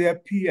learn from their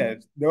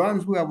peers, the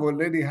ones who have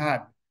already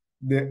had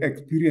the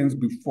experience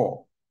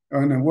before,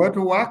 on what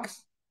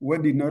works,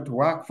 what did not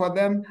work for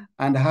them,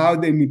 and how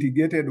they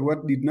mitigated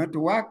what did not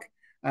work,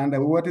 and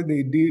what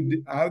they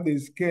did, how they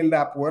scaled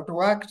up what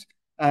worked,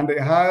 and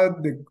how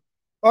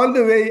all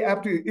the way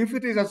up to, if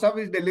it is a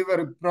service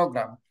delivery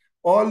program,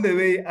 all the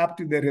way up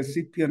to the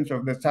recipients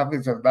of the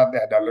services that they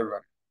are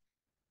delivering.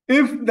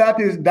 If that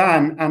is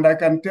done, and I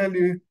can tell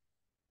you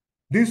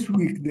this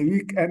week, the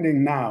week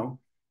ending now,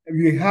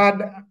 we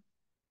had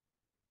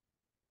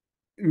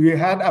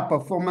a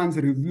performance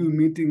review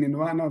meeting in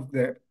one of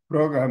the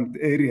program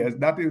areas,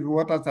 that is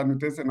water,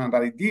 sanitation, and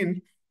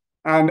hygiene.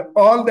 And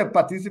all the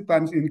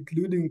participants,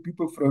 including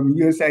people from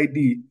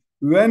USAID,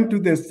 went to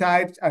the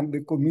sites and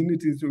the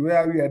communities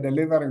where we are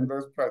delivering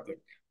those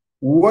projects.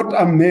 What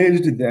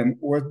amazed them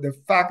was the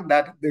fact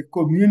that the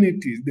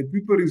communities, the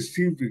people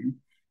receiving,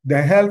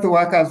 the health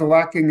workers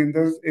working in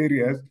those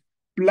areas,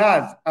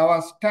 plus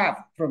our staff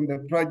from the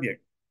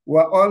project,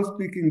 were all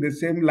speaking the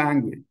same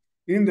language,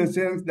 in the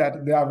sense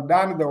that they have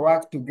done the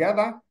work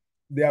together,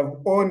 they have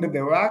owned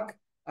the work,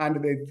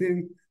 and they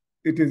think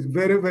it is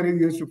very, very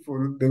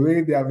useful the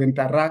way they have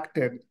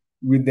interacted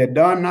with the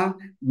donor,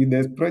 with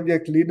the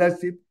project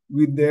leadership,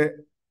 with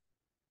the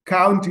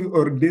county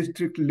or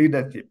district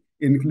leadership,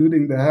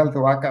 including the health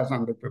workers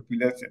and the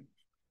population.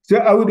 So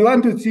I would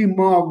want to see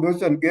more of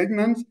those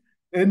engagements.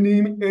 Any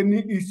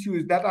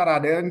issues that are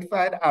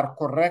identified are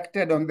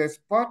corrected on the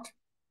spot.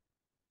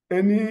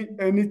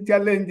 Any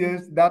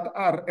challenges that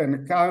are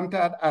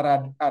encountered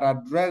are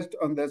addressed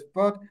on the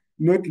spot,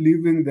 not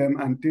leaving them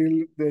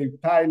until they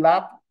pile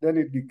up, then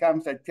it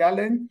becomes a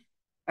challenge,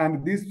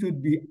 and this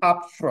should be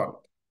upfront.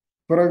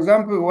 For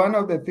example, one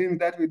of the things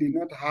that we did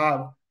not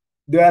have,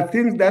 there are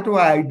things that were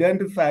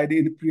identified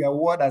in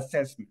pre-award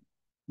assessment.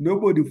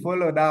 Nobody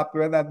followed up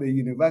whether the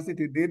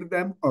university did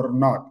them or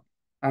not,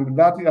 and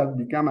that has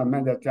become a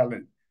major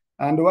challenge.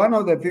 And one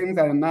of the things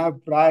I now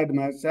pride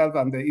myself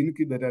and the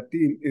incubator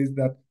team is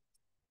that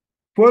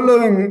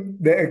following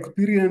the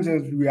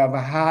experiences we have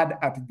had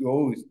at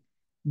those,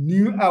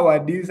 new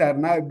awardees are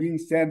now being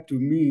sent to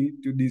me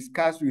to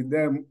discuss with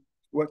them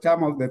what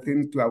some of the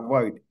things to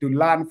avoid, to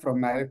learn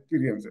from my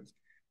experiences.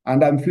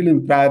 And I'm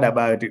feeling proud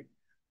about it.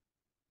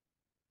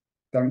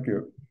 Thank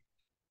you.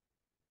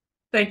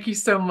 Thank you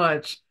so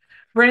much.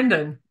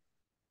 Brendan,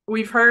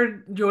 we've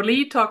heard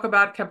Jolie talk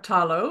about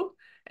Captalo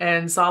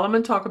and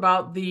Solomon talk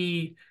about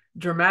the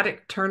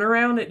dramatic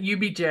turnaround at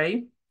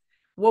UBJ.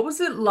 What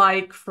was it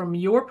like from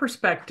your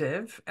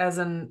perspective as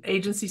an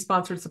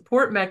agency-sponsored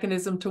support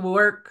mechanism to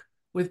work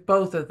with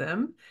both of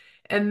them?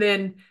 And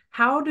then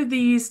how do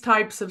these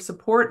types of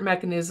support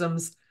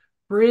mechanisms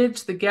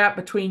bridge the gap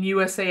between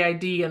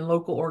USAID and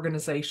local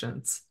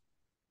organizations?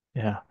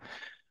 Yeah.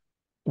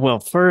 Well,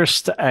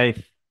 first, I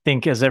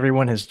think, as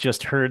everyone has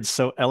just heard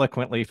so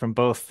eloquently from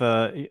both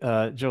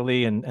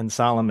Jolie and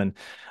Solomon,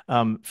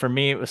 for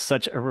me, it was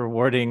such a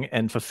rewarding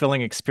and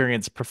fulfilling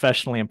experience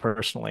professionally and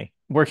personally.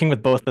 Working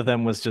with both of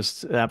them was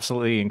just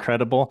absolutely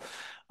incredible.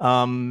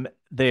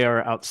 They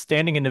are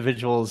outstanding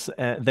individuals,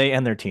 they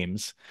and their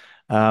teams.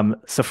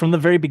 So from the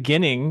very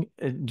beginning,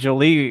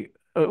 Jolie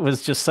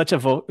was just such a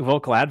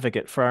vocal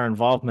advocate for our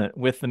involvement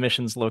with the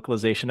mission's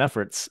localization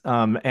efforts,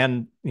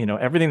 and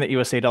everything that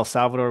USAID El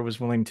Salvador was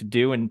willing to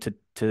do and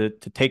to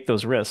take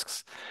those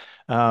risks.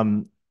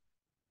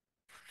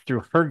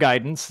 Through her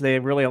guidance, they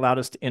really allowed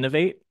us to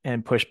innovate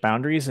and push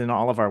boundaries in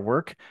all of our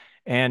work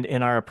and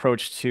in our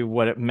approach to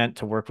what it meant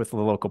to work with the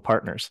local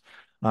partners.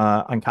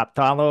 On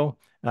Captalo,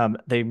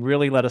 they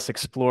really let us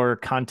explore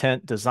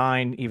content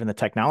design, even the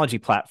technology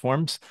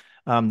platforms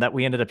that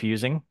we ended up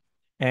using.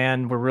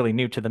 And we're really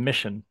new to the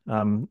mission.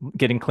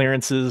 Getting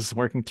clearances,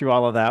 working through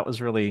all of that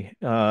was really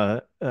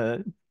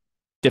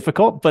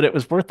difficult, but it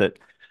was worth it.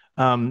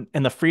 And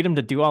the freedom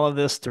to do all of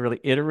this, to really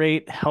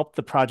iterate, helped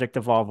the project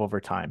evolve over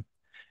time.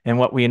 And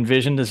what we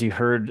envisioned, as you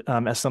heard,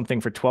 as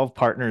something for 12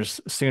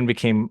 partners soon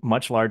became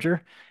much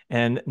larger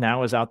and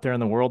now is out there in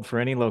the world for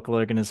any local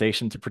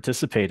organization to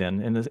participate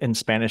in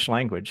Spanish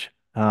language.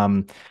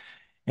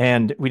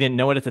 And we didn't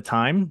know it at the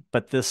time,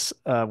 but this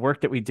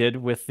work that we did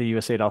with the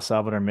USAID El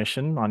Salvador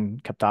mission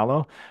on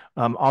Captalo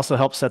also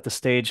helped set the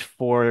stage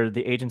for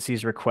the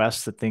agency's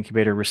requests that the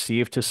incubator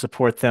received to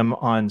support them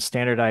on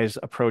standardized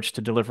approach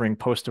to delivering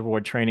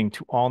post-award training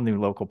to all new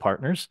local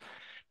partners.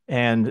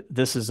 And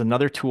this is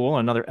another tool,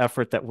 another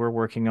effort that we're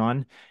working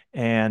on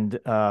and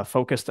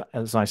focused,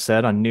 as I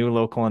said, on new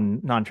local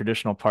and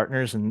non-traditional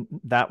partners. And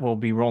that will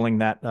be rolling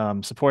that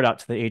support out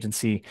to the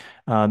agency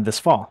this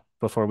fall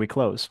before we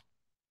close.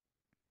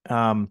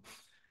 For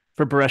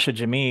Beresha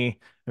Jami,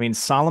 I mean,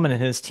 Solomon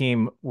and his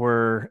team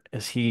were,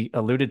 as he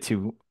alluded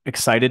to,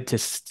 excited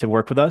to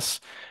work with us,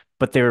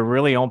 but they were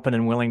really open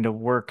and willing to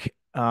work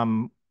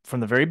from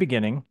the very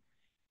beginning.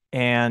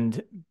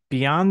 And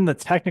beyond the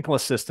technical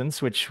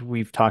assistance, which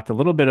we've talked a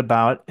little bit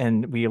about,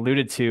 and we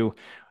alluded to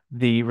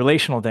the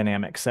relational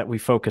dynamics that we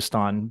focused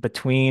on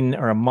between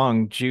or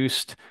among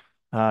JUICed,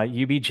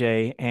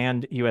 UBJ,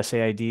 and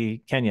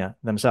USAID Kenya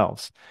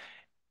themselves.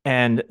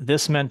 And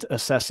this meant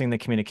assessing the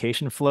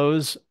communication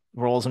flows,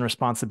 roles, and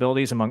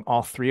responsibilities among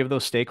all three of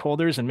those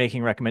stakeholders and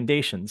making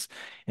recommendations.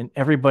 And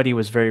everybody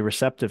was very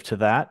receptive to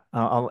that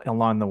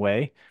along the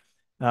way.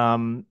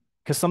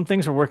 Because some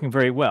things were working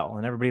very well,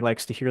 and everybody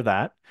likes to hear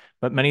that,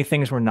 but many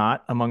things were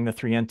not among the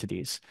three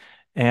entities.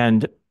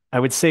 And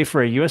I would say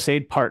for a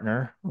USAID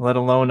partner, let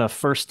alone a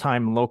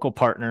first-time local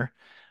partner,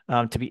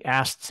 to be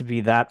asked to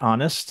be that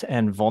honest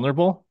and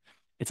vulnerable,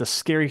 it's a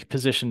scary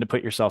position to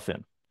put yourself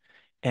in.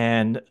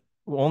 And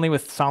only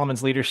with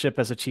Solomon's leadership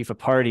as a chief of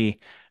party,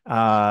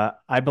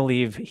 I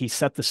believe he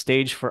set the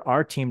stage for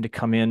our team to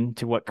come in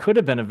to what could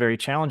have been a very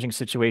challenging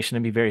situation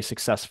and be very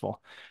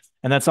successful.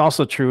 And that's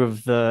also true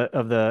of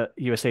the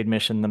USAID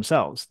mission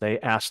themselves. They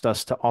asked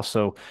us to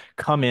also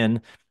come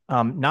in,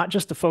 not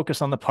just to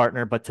focus on the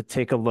partner, but to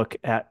take a look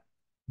at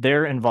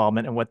their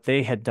involvement and what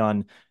they had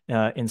done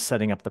in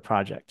setting up the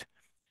project.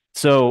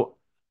 So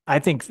I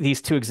think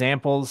these two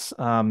examples,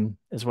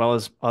 as well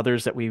as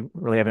others that we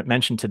really haven't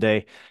mentioned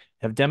today,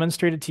 have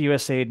demonstrated to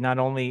USAID not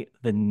only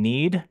the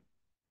need,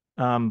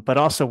 but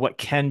also what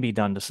can be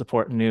done to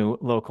support new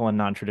local and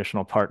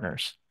non-traditional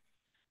partners.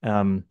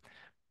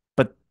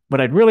 But what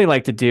I'd really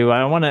like to do,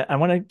 I want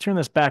to turn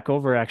this back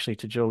over actually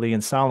to Jolie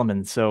and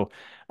Solomon. So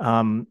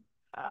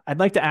I'd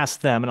like to ask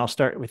them, and I'll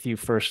start with you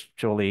first,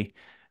 Jolie.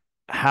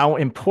 How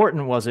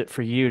important was it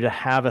for you to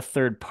have a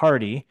third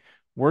party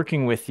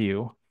working with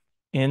you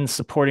in a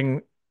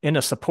supporting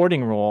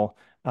role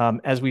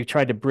as we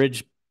tried to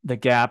bridge the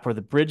gap or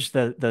bridge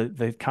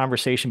the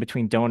conversation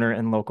between donor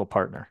and local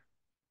partner?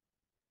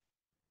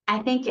 I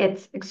think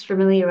it's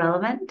extremely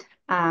relevant,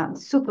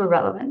 super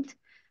relevant,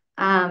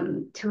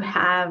 to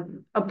have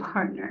a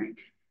partner.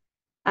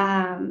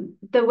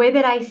 The way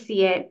that I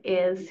see it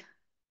is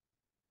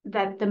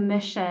that the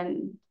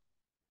mission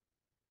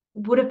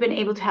would have been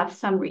able to have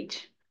some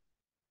reach,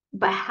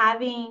 but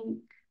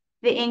having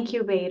the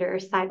incubator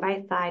side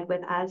by side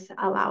with us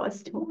allow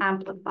us to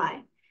amplify.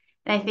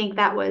 And I think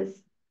that was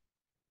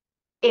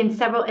in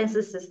several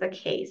instances the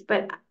case.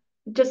 But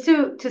just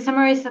to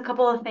summarize a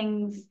couple of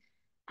things,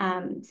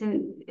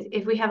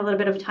 if we have a little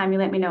bit of time, you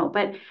let me know.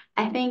 But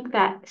I think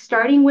that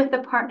starting with the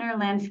partner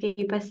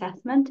landscape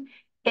assessment,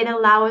 it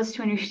allows us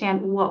to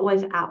understand what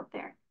was out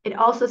there. It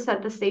also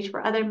set the stage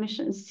for other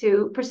missions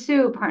to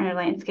pursue partner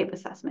landscape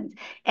assessments.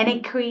 And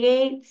it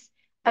creates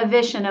a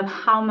vision of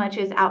how much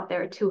is out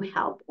there to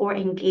help or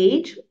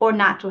engage or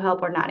not to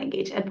help or not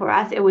engage. And for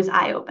us, it was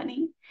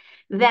eye-opening.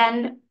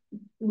 Then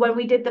when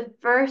we did the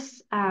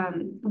first,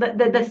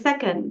 the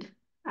second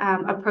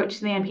approach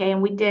to the NPA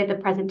and we did the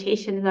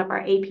presentations of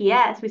our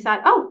APS, we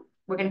thought, oh,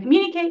 we're going to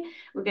communicate,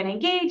 we're going to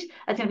engage,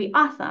 that's going to be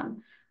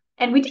awesome.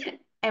 And we did.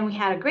 And we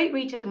had a great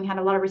reach and we had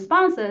a lot of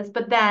responses,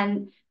 but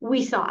then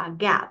we saw a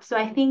gap. So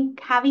I think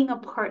having a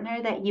partner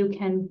that you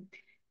can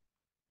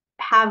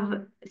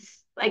have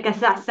like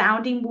as a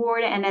sounding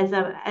board and as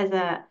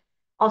a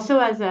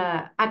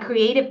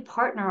creative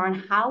partner on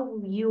how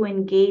you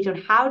engage, on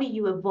how do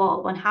you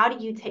evolve, on how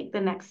do you take the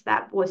next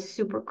step was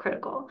super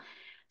critical.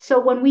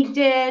 So when we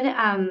did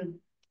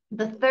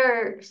the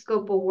third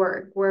scope of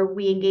work where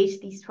we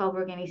engaged these 12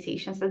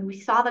 organizations and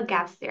we saw the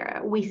gaps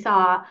there, we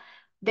saw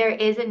there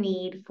is a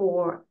need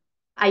for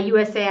a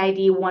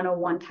USAID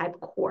 101 type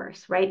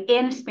course, right,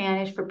 in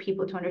Spanish for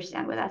people to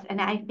understand with us.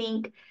 And I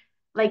think,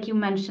 like you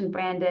mentioned,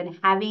 Brandon,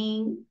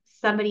 having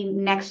somebody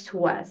next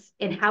to us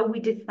in how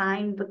we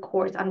designed the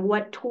course, on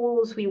what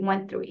tools we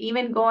went through,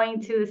 even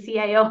going to the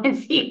CIO and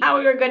see how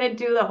we were going to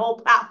do the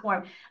whole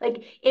platform.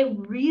 Like, it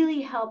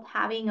really helped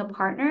having a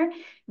partner,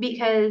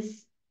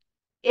 because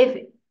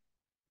if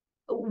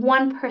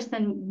one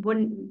person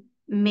wouldn't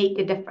make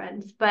a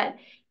difference, but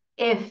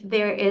if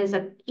there is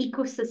an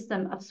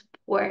ecosystem of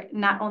support,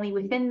 not only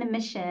within the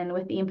mission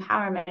with the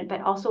empowerment,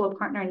 but also a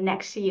partner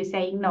next to you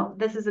saying, no,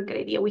 this is a good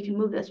idea. We can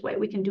move this way.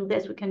 We can do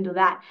this. We can do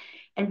that.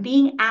 And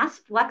being as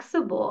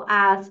flexible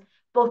as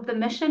both the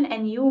mission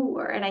and you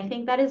were. And I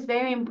think that is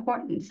very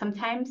important.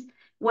 Sometimes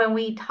when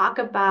we talk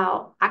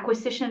about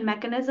acquisition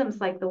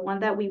mechanisms like the one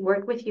that we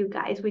work with you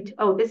guys,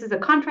 this is a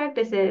contract.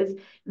 This is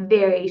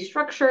very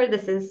structured.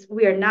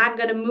 We are not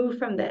going to move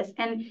from this.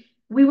 And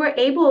we were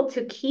able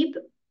to keep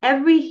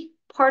every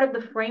part of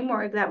the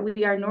framework that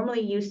we are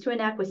normally used to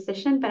in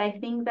acquisition, but I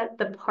think that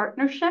the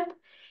partnership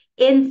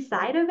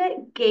inside of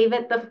it gave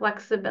it the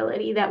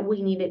flexibility that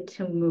we needed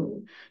to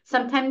move.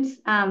 Sometimes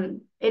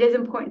it is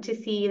important to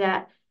see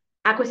that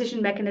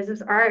acquisition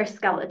mechanisms are a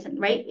skeleton,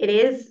 right? It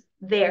is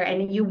there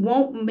and you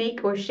won't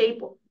make or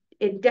shape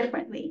it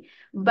differently,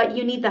 but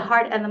you need the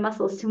heart and the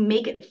muscles to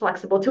make it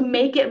flexible, to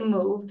make it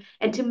move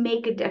and to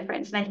make a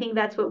difference. And I think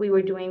that's what we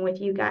were doing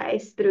with you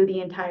guys through the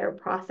entire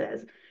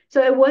process.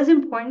 So it was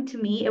important to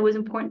me. It was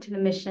important to the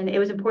mission. It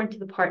was important to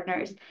the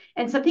partners.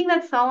 And something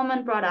that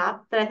Solomon brought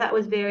up that I thought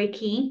was very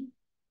key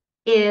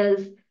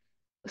is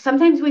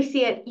sometimes we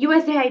see it,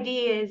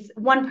 USAID is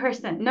one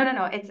person.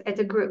 No, it's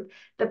a group.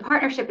 The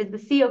partnership is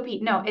the COP.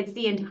 No, it's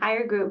the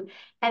entire group.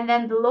 And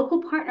then the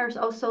local partners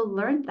also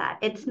learned that.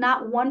 It's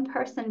not one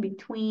person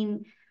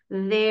between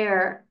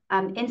their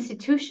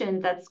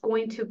institution that's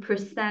going to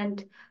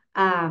present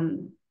a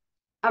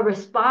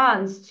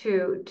response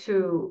to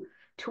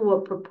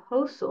a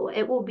proposal.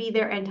 It will be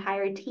their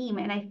entire team.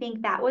 And I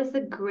think that was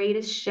the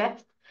greatest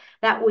shift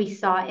that we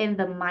saw in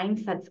the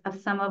mindsets of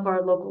some of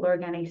our local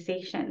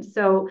organizations.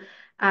 So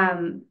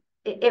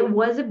it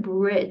was a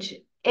bridge.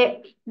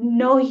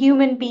 No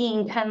human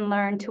being can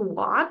learn to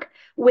walk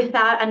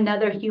without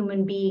another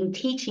human being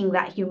teaching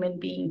that human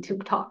being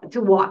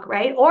to walk,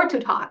 right? Or to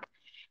talk.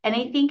 And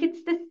I think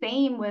it's the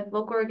same with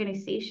local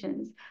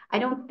organizations. I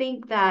don't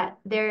think that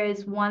there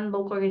is one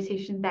local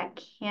organization that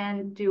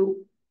can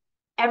do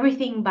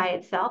everything by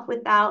itself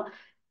without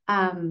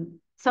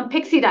some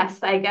pixie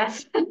dust, I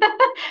guess,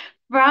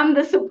 from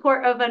the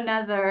support of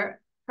another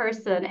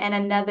person and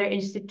another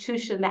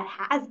institution that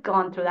has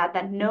gone through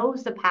that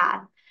knows the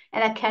path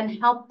and that can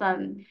help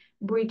them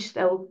breach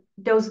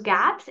those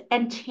gaps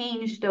and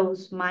change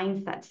those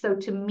mindsets. So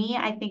to me,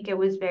 I think it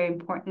was very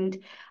important.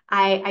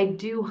 I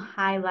do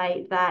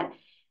highlight that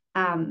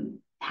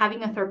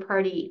having a third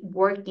party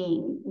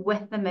working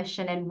with the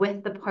mission and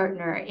with the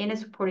partner in a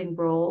supporting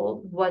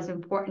role was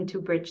important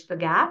to bridge the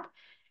gap.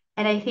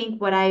 And I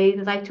think what I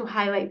like to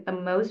highlight the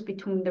most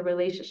between the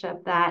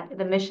relationship that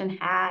the mission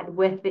had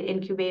with the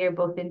incubator,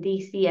 both in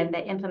DC and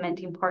the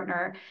implementing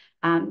partner,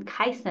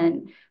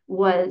 Kaizen,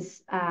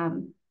 was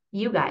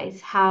you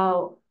guys,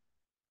 how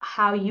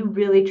you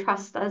really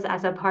trust us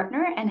as a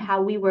partner and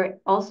how we were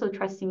also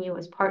trusting you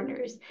as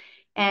partners.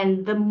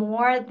 And the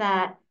more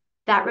that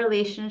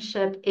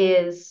relationship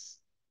is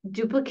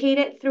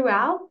duplicated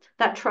throughout,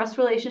 that trust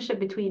relationship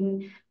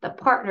between the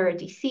partner,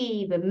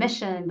 DC, the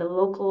mission, the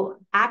local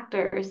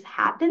actors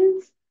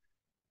happens,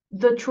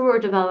 the truer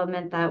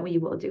development that we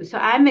will do. So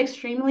I'm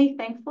extremely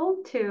thankful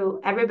to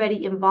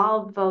everybody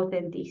involved, both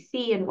in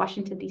DC and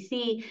Washington,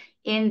 DC,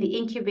 in the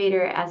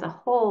incubator as a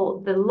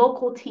whole, the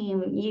local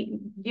team.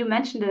 You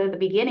mentioned it at the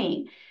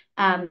beginning.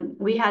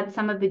 We had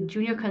some of the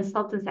junior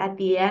consultants at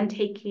the end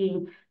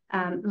taking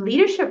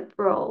leadership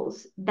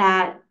roles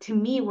that to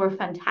me were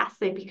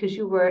fantastic because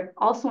you were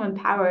also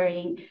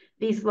empowering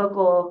these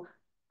local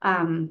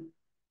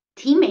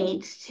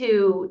teammates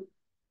to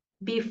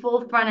be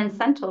full front and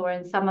center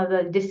in some of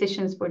the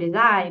decisions for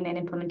design and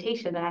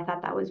implementation. And I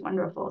thought that was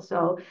wonderful.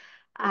 So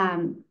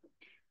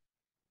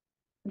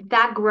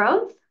that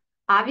growth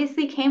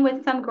obviously came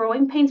with some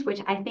growing pains,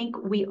 which I think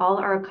we all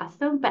are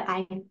accustomed, but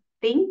I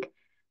think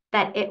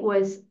that it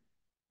was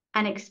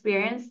an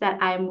experience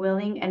that I'm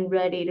willing and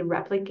ready to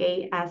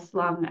replicate as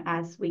long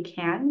as we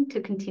can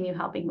to continue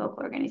helping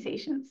local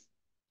organizations.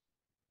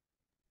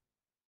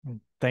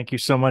 Thank you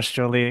so much,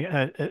 Jolie.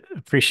 I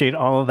appreciate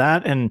all of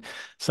that and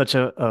such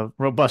a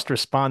robust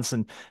response.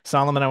 And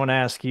Solomon, I want to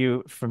ask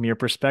you, from your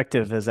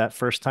perspective, as that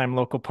first-time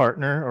local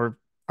partner or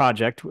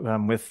project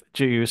with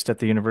JUICE at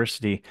the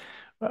university,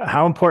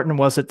 how important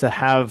was it to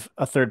have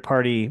a third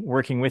party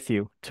working with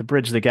you to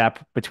bridge the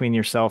gap between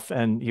yourself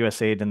and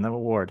USAID and the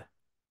award?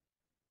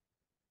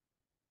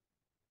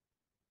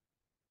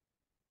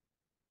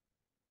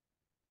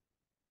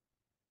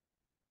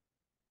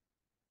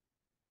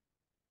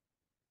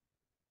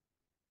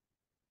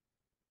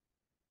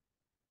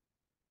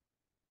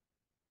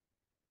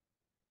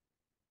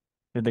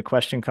 Did the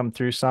question come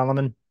through,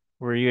 Solomon?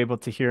 Were you able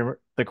to hear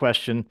the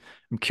question?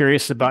 I'm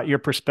curious about your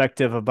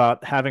perspective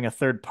about having a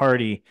third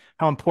party.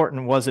 How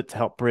important was it to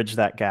help bridge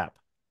that gap?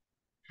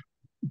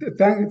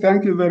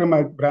 Thank you very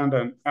much,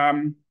 Brandon.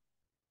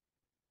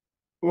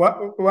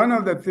 One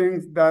of the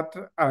things that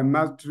I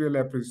must really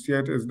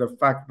appreciate is the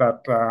fact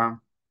that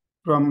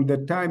from the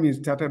time you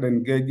started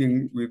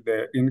engaging with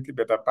the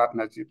incubator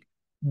partnership,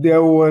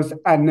 there was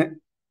an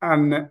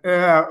an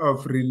air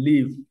of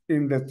relief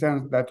in the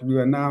sense that we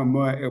are now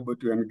more able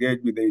to engage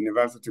with the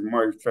university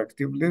more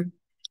effectively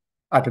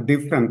at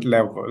different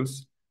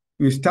levels.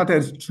 We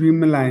started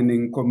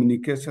streamlining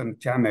communication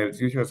channels,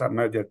 which was a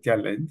major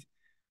challenge.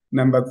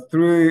 Number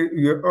three,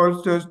 we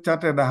also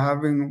started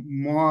having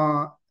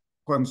more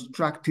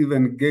constructive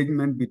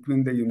engagement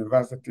between the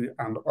university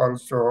and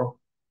also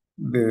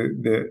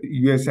the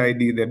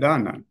USAID, the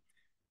donor.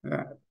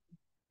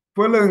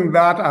 Following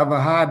that, I've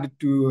had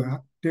to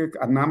take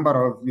a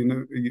number of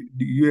the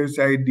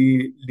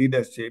USAID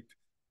leadership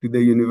to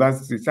the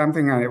university,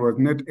 something I was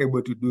not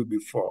able to do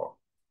before.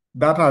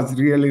 That has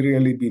really,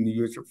 really been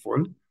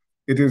useful.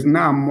 It is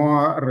now a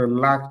more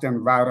relaxed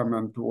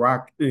environment to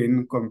work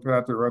in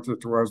compared to what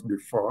it was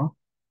before.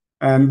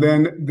 And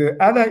then the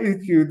other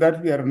issue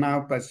that we are now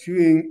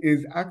pursuing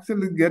is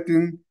actually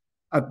getting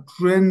a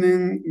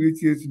training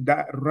which is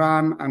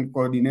run and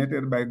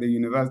coordinated by the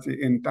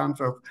university in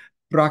terms of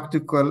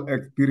practical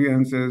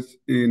experiences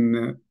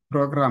in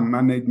program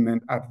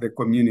management at the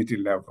community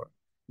level.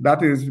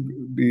 That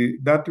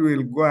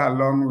will go a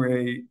long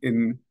way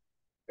in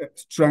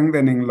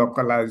strengthening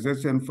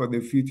localization for the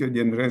future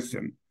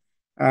generation.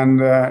 And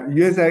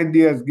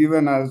USAID has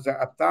given us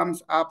a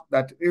thumbs up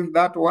that if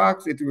that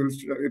works, it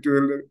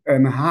will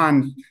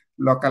enhance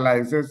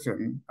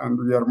localization, and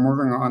we are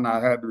moving on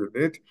ahead with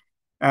it.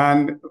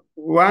 And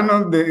one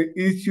of the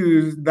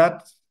issues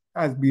that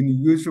has been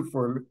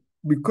useful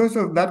because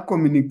of that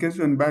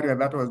communication barrier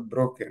that was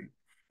broken,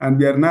 and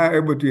we are now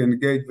able to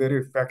engage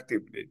very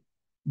effectively.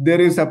 There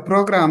is a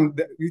program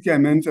which I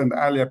mentioned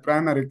earlier,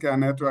 primary care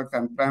networks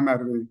and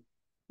primary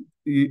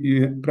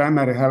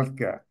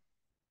healthcare.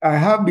 I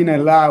have been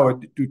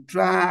allowed to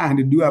try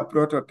and do a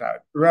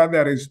prototype where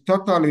there is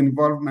total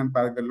involvement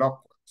by the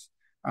locals,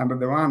 and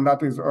the one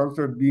that is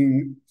also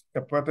being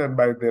supported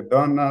by the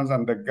donors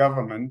and the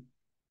government,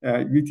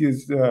 which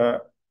is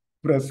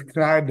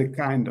prescribed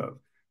kind of.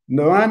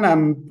 The one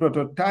I'm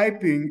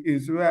prototyping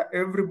is where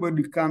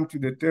everybody comes to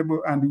the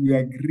table and we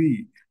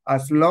agree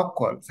as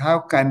locals, how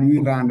can we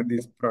run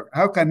this program?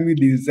 How can we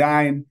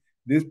design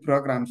this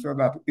program so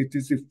that it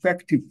is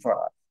effective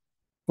for us?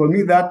 For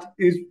me, that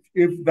is,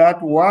 if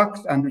that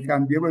works and we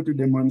can be able to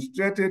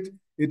demonstrate it,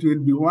 it will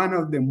be one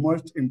of the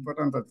most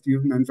important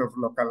achievements of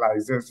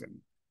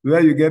localization,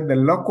 where you get the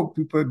local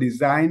people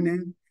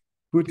designing,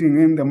 putting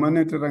in the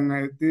monitoring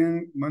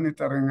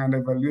and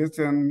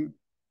evaluation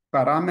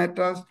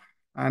parameters,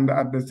 and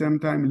at the same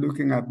time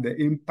looking at the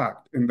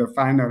impact in the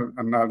final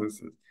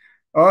analysis.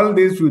 All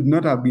this would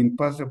not have been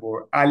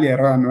possible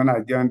earlier on when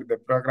I joined the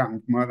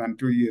program more than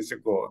 2 years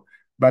ago.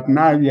 But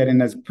now we are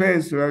in a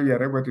space where we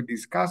are able to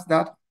discuss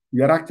that.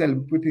 We are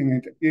actually putting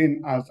it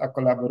in as a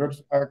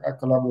collaboration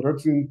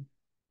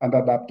and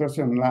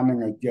adaptation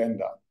learning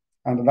agenda.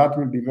 And that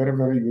will be very,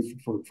 very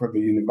useful for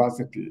the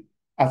university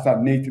as a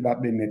niche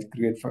that they may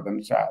create for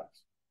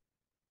themselves.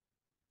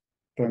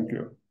 Thank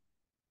you.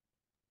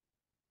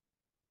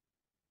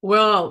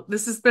 Well,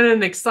 this has been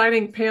an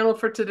exciting panel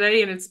for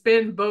today, and it's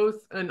been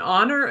both an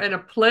honor and a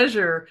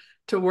pleasure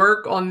to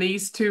work on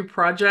these two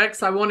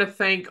projects. I want to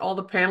thank all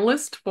the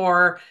panelists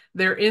for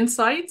their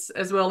insights,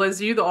 as well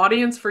as you, the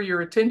audience, for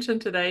your attention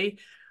today.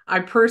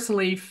 I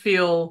personally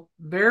feel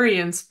very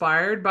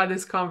inspired by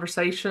this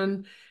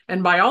conversation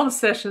and by all the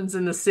sessions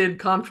in the SID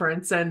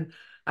conference, and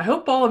I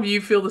hope all of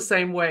you feel the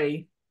same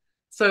way.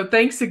 So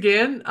thanks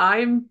again.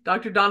 I'm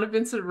Dr. Donna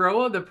Vincent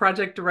Roa, the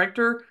project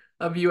director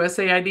of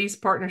USAID's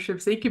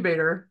Partnerships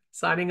Incubator,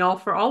 signing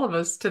off for all of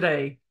us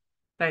today.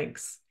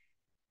 Thanks.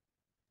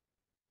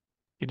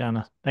 Thank you,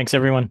 Donna. Thanks,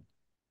 everyone.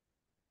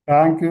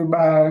 Thank you.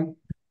 Bye.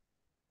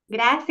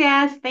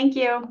 Gracias. Thank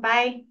you.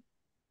 Bye.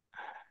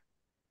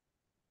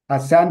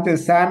 Asante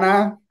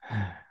sana.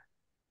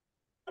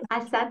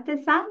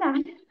 Asante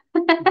sana.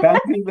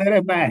 Thank you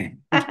very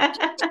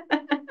much.